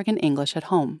African American English at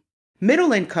home.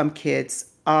 Middle-income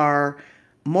kids are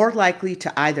more likely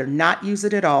to either not use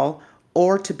it at all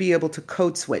or to be able to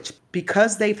code switch.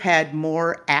 Because they've had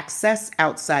more access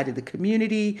outside of the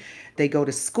community, they go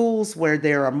to schools where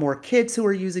there are more kids who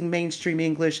are using mainstream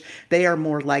English, they are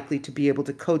more likely to be able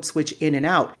to code switch in and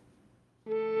out.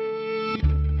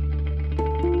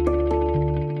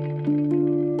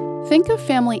 Think of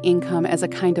family income as a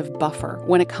kind of buffer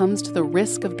when it comes to the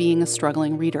risk of being a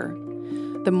struggling reader.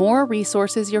 The more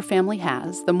resources your family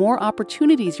has, the more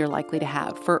opportunities you're likely to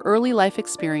have for early life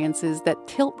experiences that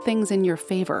tilt things in your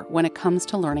favor when it comes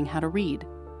to learning how to read.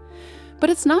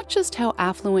 But it's not just how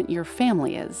affluent your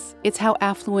family is, it's how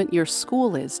affluent your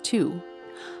school is too.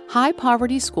 High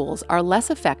poverty schools are less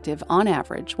effective on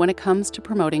average when it comes to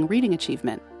promoting reading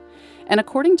achievement. And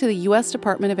according to the U.S.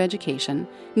 Department of Education,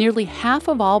 nearly half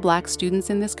of all Black students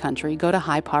in this country go to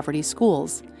high poverty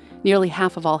schools. Nearly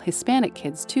half of all Hispanic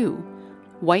kids too.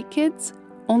 White kids,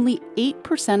 only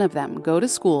 8% of them go to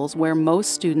schools where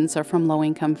most students are from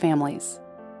low-income families.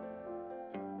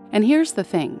 And here's the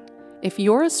thing. If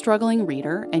you're a struggling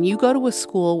reader and you go to a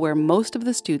school where most of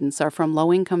the students are from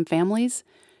low-income families,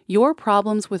 your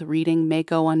problems with reading may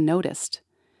go unnoticed,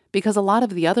 because a lot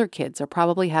of the other kids are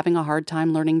probably having a hard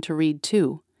time learning to read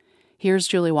too. Here's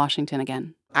Julie Washington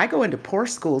again. I go into poor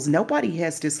schools. Nobody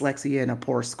has dyslexia in a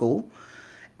poor school.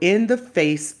 In the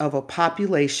face of a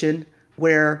population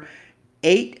where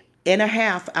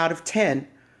 8.5 out of 10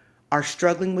 are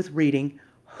struggling with reading,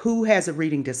 who has a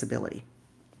reading disability?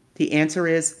 The answer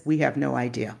is we have no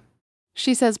idea.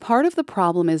 She says part of the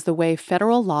problem is the way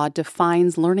federal law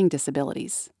defines learning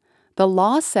disabilities. The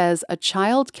law says a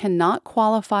child cannot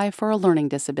qualify for a learning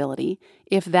disability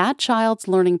if that child's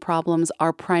learning problems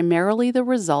are primarily the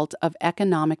result of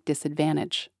economic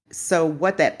disadvantage. So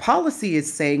what that policy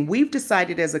is saying, we've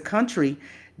decided as a country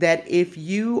that if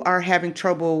you are having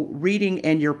trouble reading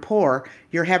and you're poor,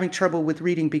 you're having trouble with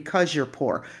reading because you're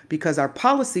poor, because our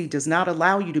policy does not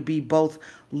allow you to be both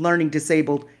learning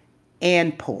disabled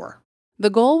and poor. The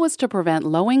goal was to prevent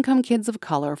low-income kids of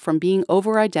color from being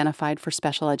over-identified for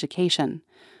special education,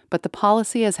 but the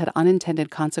policy has had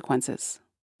unintended consequences.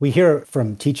 We hear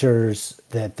from teachers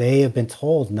that they have been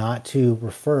told not to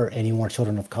refer any more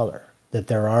children of color, that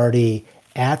they're already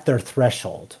at their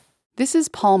threshold. This is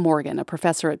Paul Morgan, a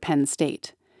professor at Penn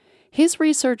State. His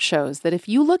research shows that if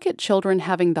you look at children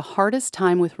having the hardest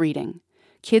time with reading,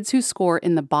 kids who score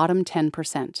in the bottom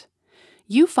 10%,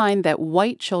 you find that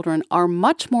white children are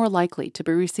much more likely to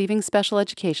be receiving special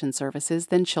education services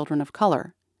than children of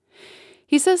color.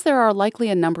 He says there are likely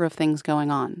a number of things going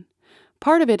on.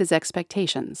 Part of it is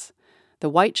expectations. The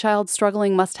white child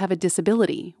struggling must have a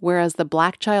disability, whereas the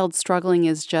black child struggling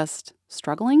is just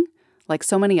struggling, like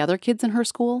so many other kids in her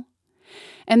school.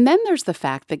 And then there's the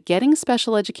fact that getting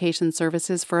special education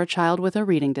services for a child with a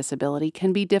reading disability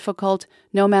can be difficult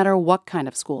no matter what kind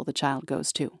of school the child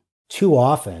goes to. Too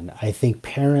often, I think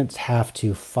parents have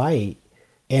to fight,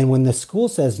 and when the school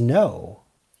says no,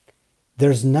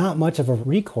 there's not much of a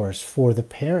recourse for the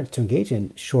parents to engage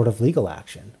in short of legal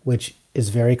action, which is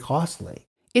very costly.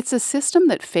 It's a system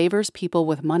that favors people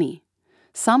with money.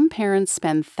 Some parents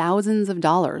spend thousands of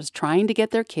dollars trying to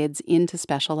get their kids into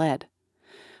special ed.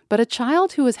 But a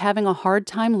child who is having a hard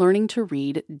time learning to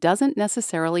read doesn't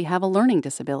necessarily have a learning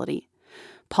disability.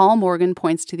 Paul Morgan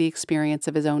points to the experience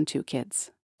of his own two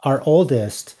kids. Our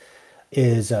oldest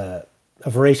is a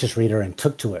voracious reader and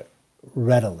took to it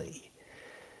readily.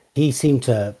 He seemed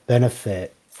to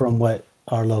benefit from what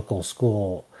our local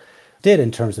school did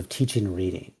in terms of teaching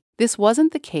reading. This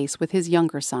wasn't the case with his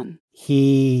younger son.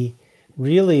 He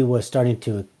really was starting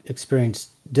to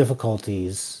experience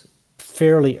difficulties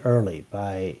fairly early,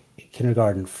 by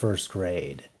kindergarten, first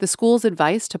grade. The school's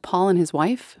advice to Paul and his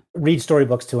wife? Read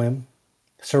storybooks to him,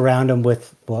 surround him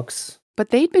with books. But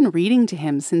they'd been reading to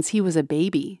him since he was a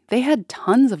baby. They had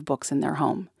tons of books in their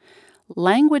home.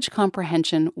 Language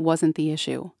comprehension wasn't the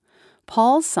issue.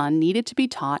 Paul's son needed to be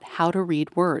taught how to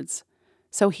read words.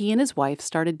 So he and his wife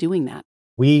started doing that.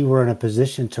 We were in a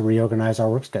position to reorganize our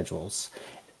work schedules.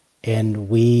 And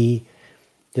we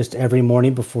just every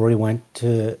morning before he went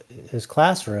to his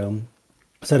classroom,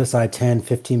 set aside 10,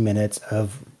 15 minutes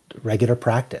of regular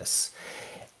practice.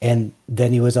 And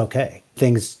then he was okay.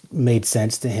 Things made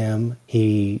sense to him.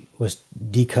 He was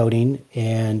decoding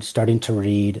and starting to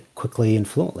read quickly and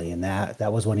fluently, and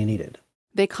that was what he needed.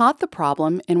 They caught the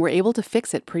problem and were able to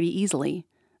fix it pretty easily.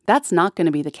 That's not going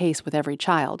to be the case with every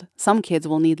child. Some kids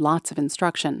will need lots of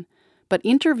instruction. But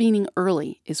intervening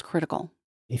early is critical.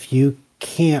 If you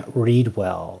can't read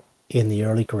well in the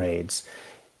early grades,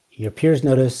 your peers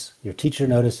notice, your teacher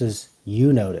notices,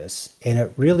 you notice, and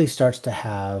it really starts to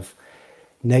have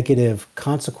negative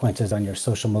consequences on your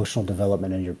social emotional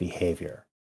development and your behavior.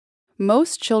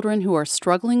 Most children who are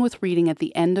struggling with reading at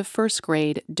the end of first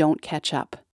grade don't catch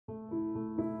up.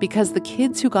 Because the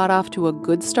kids who got off to a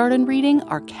good start in reading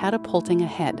are catapulting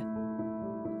ahead.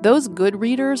 Those good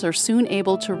readers are soon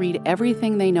able to read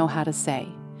everything they know how to say.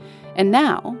 And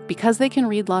now, because they can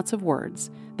read lots of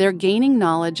words, they're gaining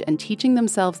knowledge and teaching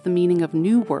themselves the meaning of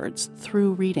new words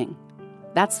through reading.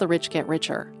 That's the rich get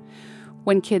richer.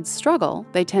 When kids struggle,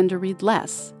 they tend to read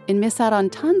less and miss out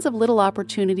on tons of little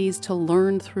opportunities to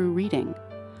learn through reading.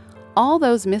 All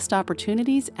those missed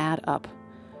opportunities add up.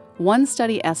 One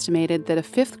study estimated that a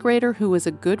fifth grader who was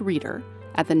a good reader,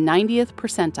 at the 90th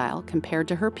percentile compared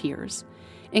to her peers,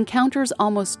 encounters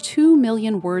almost 2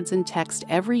 million words in text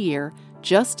every year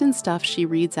just in stuff she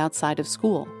reads outside of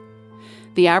school.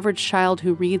 The average child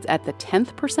who reads at the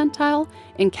 10th percentile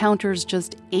encounters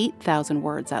just 8,000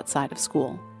 words outside of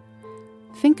school.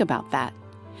 Think about that.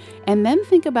 And then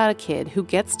think about a kid who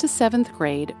gets to 7th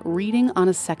grade reading on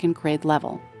a 2nd grade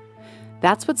level.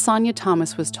 That's what Sonia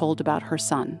Thomas was told about her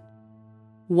son.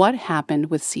 What happened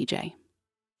with CJ?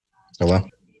 Hello.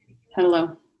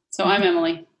 Hello. So I'm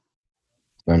Emily.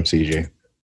 I'm CJ.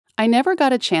 I never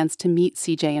got a chance to meet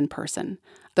CJ in person.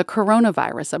 The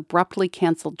coronavirus abruptly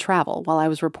canceled travel while I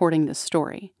was reporting this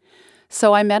story.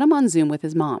 So I met him on Zoom with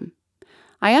his mom.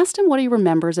 I asked him what he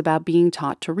remembers about being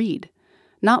taught to read.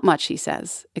 Not much, he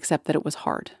says, except that it was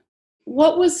hard.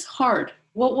 What was hard?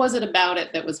 What was it about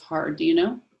it that was hard? Do you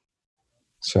know?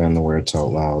 Saying the words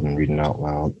out loud and reading out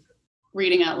loud.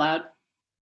 Reading out loud.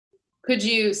 Could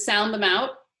you sound them out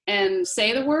and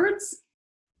say the words?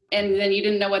 And then you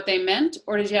didn't know what they meant?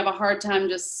 Or did you have a hard time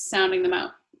just sounding them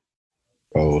out?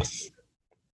 Both.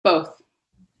 Both.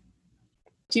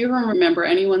 Do you remember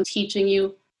anyone teaching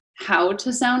you how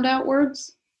to sound out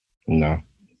words? No.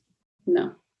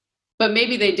 No. But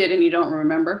maybe they did and you don't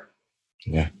remember.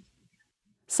 Yeah.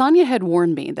 Sonia had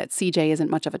warned me that CJ isn't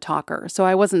much of a talker, so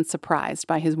I wasn't surprised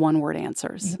by his one-word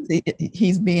answers.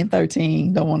 He's being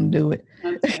 13, don't want to do it.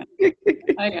 Okay.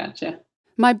 I gotcha.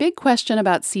 My big question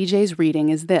about CJ's reading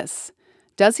is this.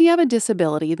 Does he have a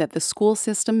disability that the school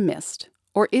system missed?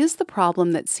 Or is the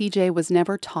problem that CJ was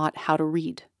never taught how to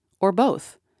read? Or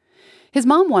both? His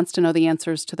mom wants to know the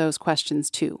answers to those questions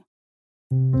too.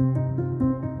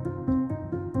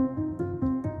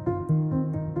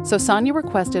 So Sonia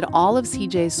requested all of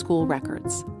CJ's school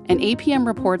records, and APM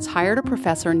Reports hired a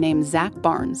professor named Zach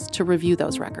Barnes to review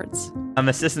those records. I'm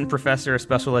assistant professor of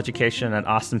special education at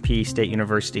Austin Peay State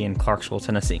University in Clarksville,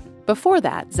 Tennessee. Before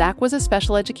that, Zach was a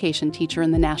special education teacher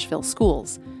in the Nashville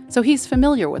schools, so he's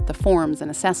familiar with the forms and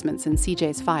assessments in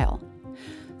CJ's file.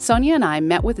 Sonia and I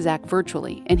met with Zach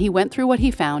virtually, and he went through what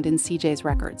he found in CJ's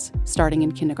records, starting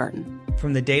in kindergarten.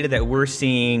 From the data that we're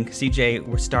seeing, CJ,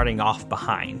 we're starting off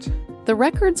behind. The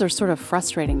records are sort of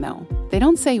frustrating, though. They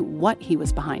don't say what he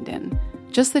was behind in,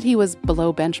 just that he was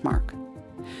below benchmark.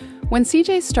 When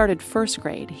CJ started first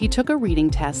grade, he took a reading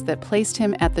test that placed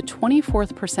him at the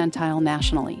 24th percentile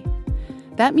nationally.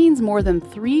 That means more than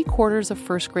 3/4 of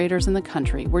first graders in the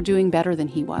country were doing better than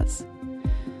he was.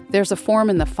 There's a form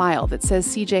in the file that says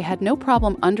CJ had no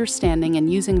problem understanding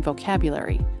and using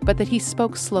vocabulary, but that he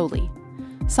spoke slowly.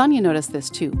 Sonia noticed this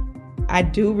too. I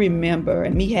do remember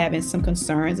me having some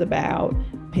concerns about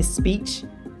his speech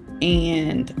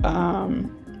and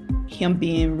him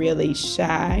being really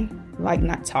shy, like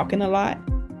not talking a lot.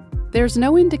 There's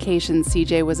no indication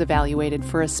CJ was evaluated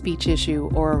for a speech issue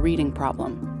or a reading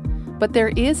problem. But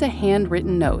there is a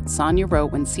handwritten note Sonia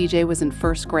wrote when CJ was in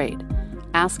first grade,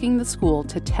 asking the school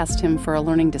to test him for a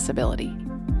learning disability.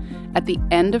 At the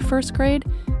end of first grade,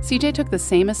 CJ took the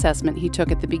same assessment he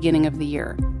took at the beginning of the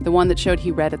year, the one that showed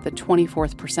he read at the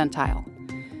 24th percentile.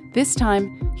 This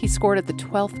time, he scored at the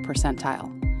 12th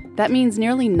percentile. That means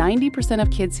nearly 90%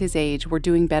 of kids his age were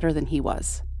doing better than he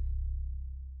was.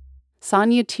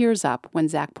 Sonia tears up when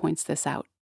Zach points this out.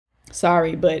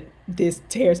 Sorry, but this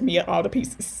tears me all to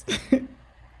pieces.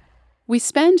 We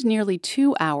spend nearly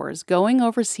 2 hours going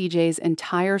over CJ's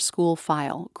entire school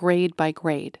file, grade by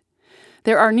grade.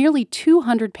 There are nearly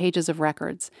 200 pages of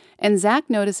records, and Zach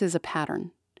notices a pattern.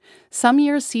 Some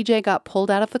years CJ got pulled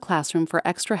out of the classroom for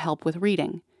extra help with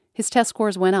reading. His test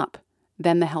scores went up.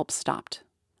 Then the help stopped.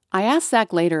 I asked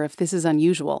Zach later if this is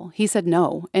unusual. He said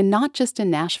no, and not just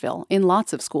in Nashville, in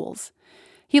lots of schools.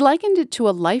 He likened it to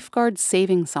a lifeguard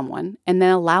saving someone and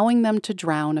then allowing them to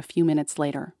drown a few minutes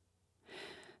later.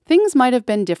 Things might have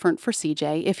been different for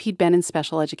CJ if he'd been in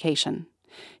special education.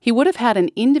 He would have had an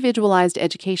individualized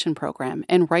education program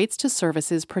and rights to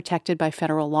services protected by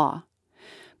federal law.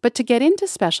 But to get into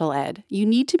special ed, you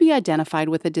need to be identified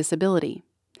with a disability.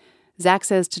 Zach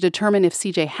says to determine if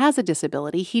CJ has a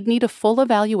disability, he'd need a full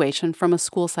evaluation from a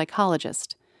school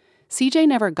psychologist. CJ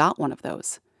never got one of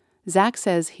those. Zach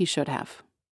says he should have.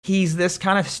 He's this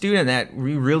kind of student that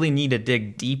we really need to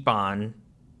dig deep on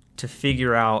to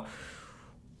figure out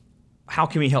how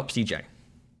can we help CJ.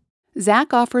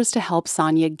 Zach offers to help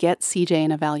Sonia get CJ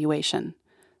an evaluation.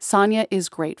 Sonia is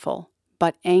grateful,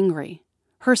 but angry.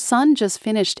 Her son just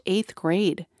finished 8th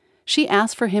grade. She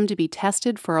asked for him to be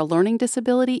tested for a learning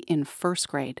disability in 1st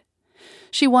grade.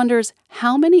 She wonders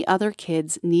how many other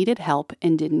kids needed help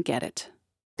and didn't get it.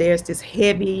 There's this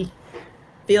heavy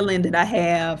feeling that I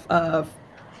have of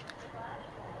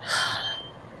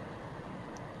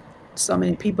so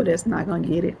many people that's not going to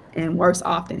get it, and worse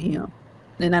off than him.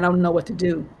 And I don't know what to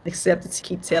do except to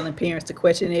keep telling parents to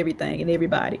question everything and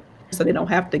everybody so they don't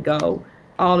have to go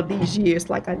all of these years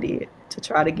like I did to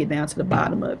try to get down to the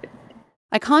bottom of it.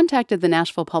 I contacted the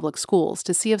Nashville Public Schools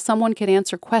to see if someone could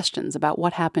answer questions about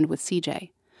what happened with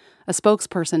CJ. A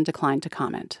spokesperson declined to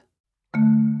comment.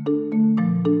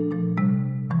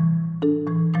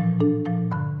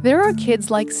 There are kids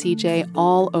like CJ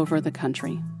all over the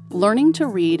country. Learning to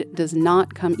read does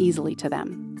not come easily to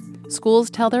them. Schools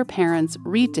tell their parents,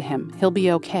 read to him, he'll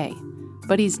be okay.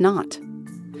 But he's not.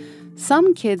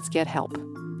 Some kids get help.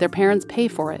 Their parents pay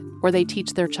for it, or they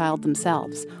teach their child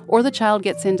themselves, or the child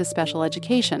gets into special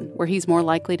education, where he's more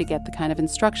likely to get the kind of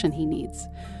instruction he needs.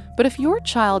 But if your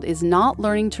child is not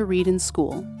learning to read in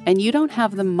school, and you don't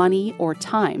have the money or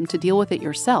time to deal with it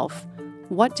yourself,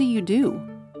 what do you do?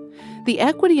 The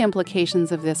equity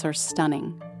implications of this are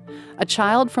stunning. A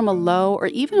child from a low or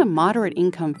even a moderate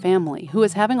income family who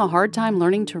is having a hard time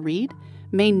learning to read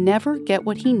may never get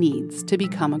what he needs to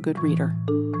become a good reader.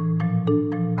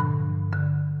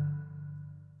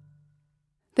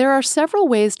 There are several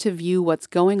ways to view what's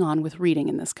going on with reading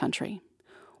in this country.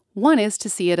 One is to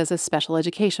see it as a special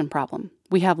education problem.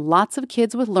 We have lots of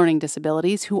kids with learning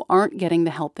disabilities who aren't getting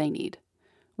the help they need.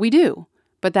 We do,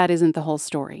 but that isn't the whole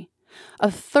story.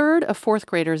 A third of 4th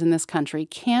graders in this country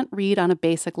can't read on a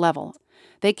basic level.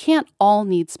 They can't all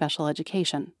need special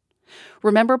education.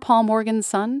 Remember Paul Morgan's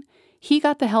son? He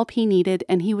got the help he needed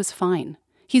and he was fine.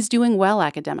 He's doing well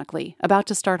academically, about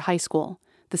to start high school,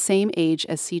 the same age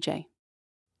as CJ.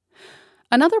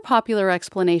 Another popular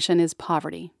explanation is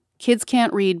poverty. Kids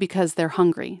can't read because they're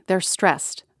hungry, they're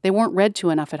stressed, they weren't read to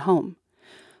enough at home.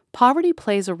 Poverty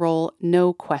plays a role,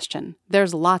 no question.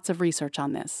 There's lots of research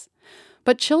on this.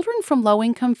 But children from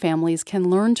low-income families can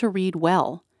learn to read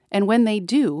well, and when they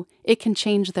do, it can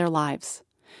change their lives.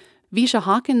 Visha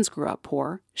Hawkins grew up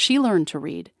poor, she learned to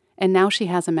read, and now she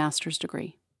has a master's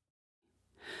degree.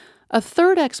 A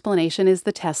third explanation is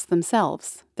the tests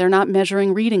themselves. They're not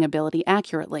measuring reading ability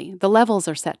accurately. The levels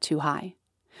are set too high.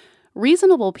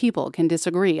 Reasonable people can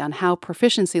disagree on how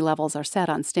proficiency levels are set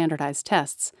on standardized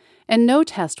tests, and no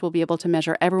test will be able to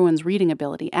measure everyone's reading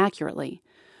ability accurately.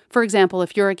 For example,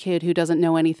 if you're a kid who doesn't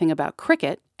know anything about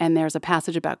cricket, and there's a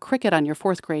passage about cricket on your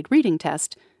 4th grade reading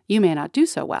test, you may not do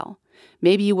so well.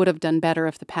 Maybe you would have done better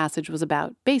if the passage was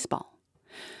about baseball.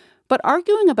 But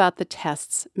arguing about the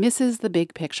tests misses the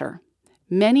big picture.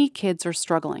 Many kids are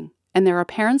struggling, and there are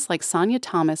parents like Sonia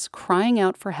Thomas crying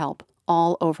out for help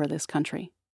all over this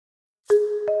country.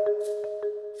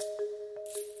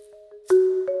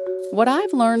 What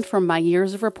I've learned from my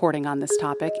years of reporting on this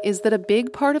topic is that a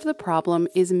big part of the problem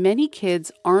is many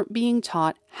kids aren't being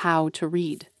taught how to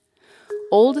read.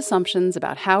 Old assumptions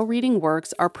about how reading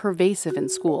works are pervasive in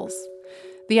schools.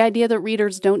 The idea that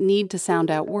readers don't need to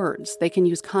sound out words, they can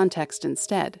use context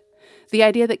instead. The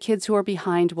idea that kids who are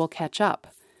behind will catch up.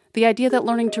 The idea that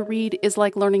learning to read is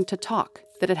like learning to talk,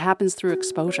 that it happens through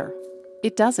exposure.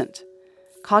 It doesn't.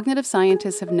 Cognitive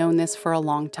scientists have known this for a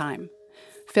long time.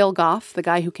 Phil Goff, the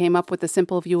guy who came up with the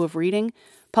simple view of reading,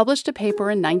 published a paper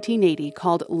in 1980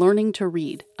 called Learning to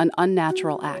Read, an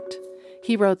Unnatural Act.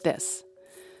 He wrote this: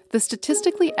 "The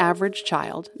statistically average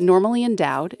child, normally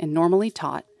endowed and normally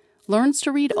taught, learns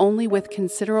to read only with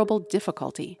considerable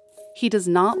difficulty. He does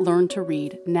not learn to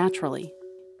read naturally."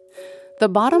 The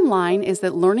bottom line is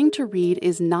that learning to read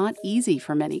is not easy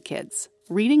for many kids.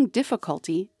 Reading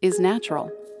difficulty is natural.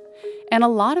 And a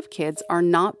lot of kids are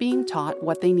not being taught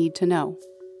what they need to know.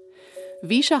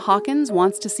 Visha Hawkins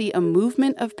wants to see a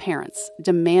movement of parents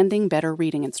demanding better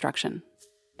reading instruction.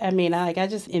 I mean, I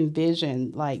just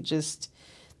envision just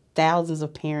thousands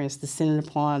of parents descending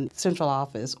upon central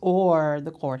office or the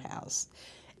courthouse,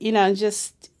 and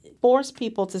just force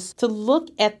people to look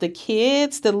at the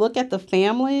kids, to look at the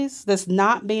families that's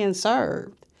not being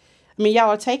served. I mean,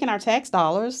 y'all are taking our tax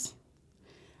dollars,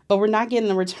 but we're not getting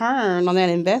a return on that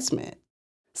investment.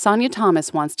 Sonia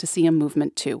Thomas wants to see a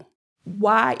movement too.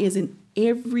 Why isn't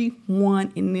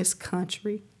everyone in this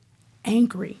country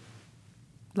angry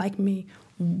like me?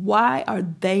 Why are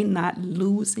they not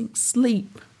losing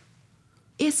sleep?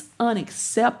 It's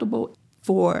unacceptable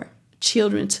for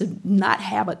children to not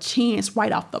have a chance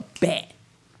right off the bat.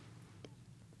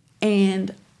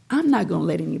 And I'm not going to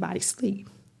let anybody sleep.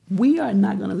 We are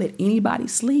not going to let anybody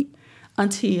sleep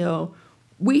until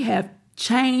we have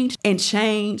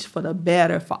changed for the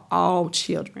better for all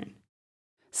children.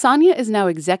 Sonia is now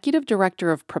executive director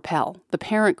of Propel, the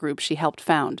parent group she helped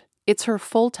found. It's her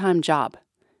full-time job.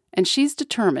 And she's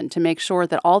determined to make sure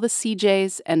that all the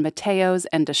CJs and Mateos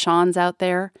and Deshans out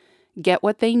there get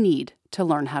what they need to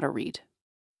learn how to read.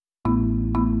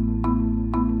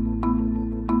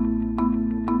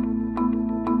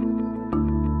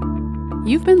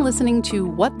 You've been listening to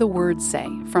What the Words Say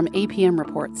from APM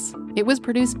Reports. It was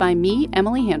produced by me,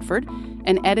 Emily Hanford,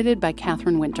 and edited by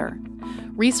Catherine Winter.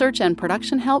 Research and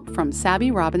production help from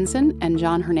Sabby Robinson and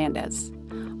John Hernandez.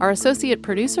 Our associate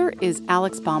producer is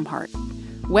Alex Baumhart.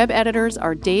 Web editors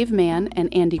are Dave Mann and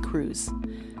Andy Cruz.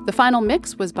 The final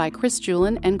mix was by Chris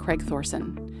Julin and Craig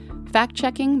Thorson.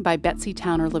 Fact-checking by Betsy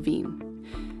Towner-Levine.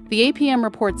 The APM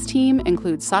Reports team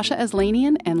includes Sasha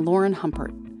Aslanian and Lauren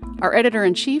Humpert. Our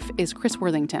editor-in-chief is Chris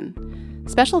Worthington.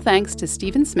 Special thanks to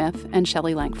Stephen Smith and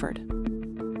Shelley Langford.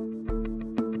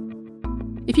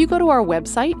 If you go to our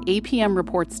website,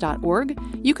 apmreports.org,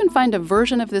 you can find a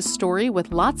version of this story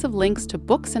with lots of links to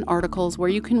books and articles where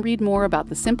you can read more about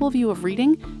the simple view of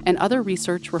reading and other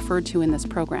research referred to in this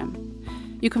program.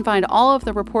 You can find all of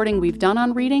the reporting we've done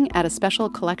on reading at a special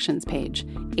collections page,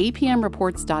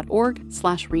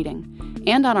 apmreports.org/reading,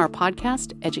 and on our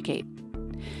podcast, Educate.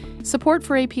 Support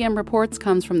for APM Reports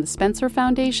comes from the Spencer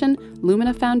Foundation,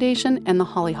 Lumina Foundation, and the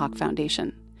Hollyhock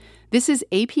Foundation. This is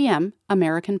APM,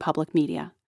 American Public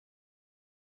Media.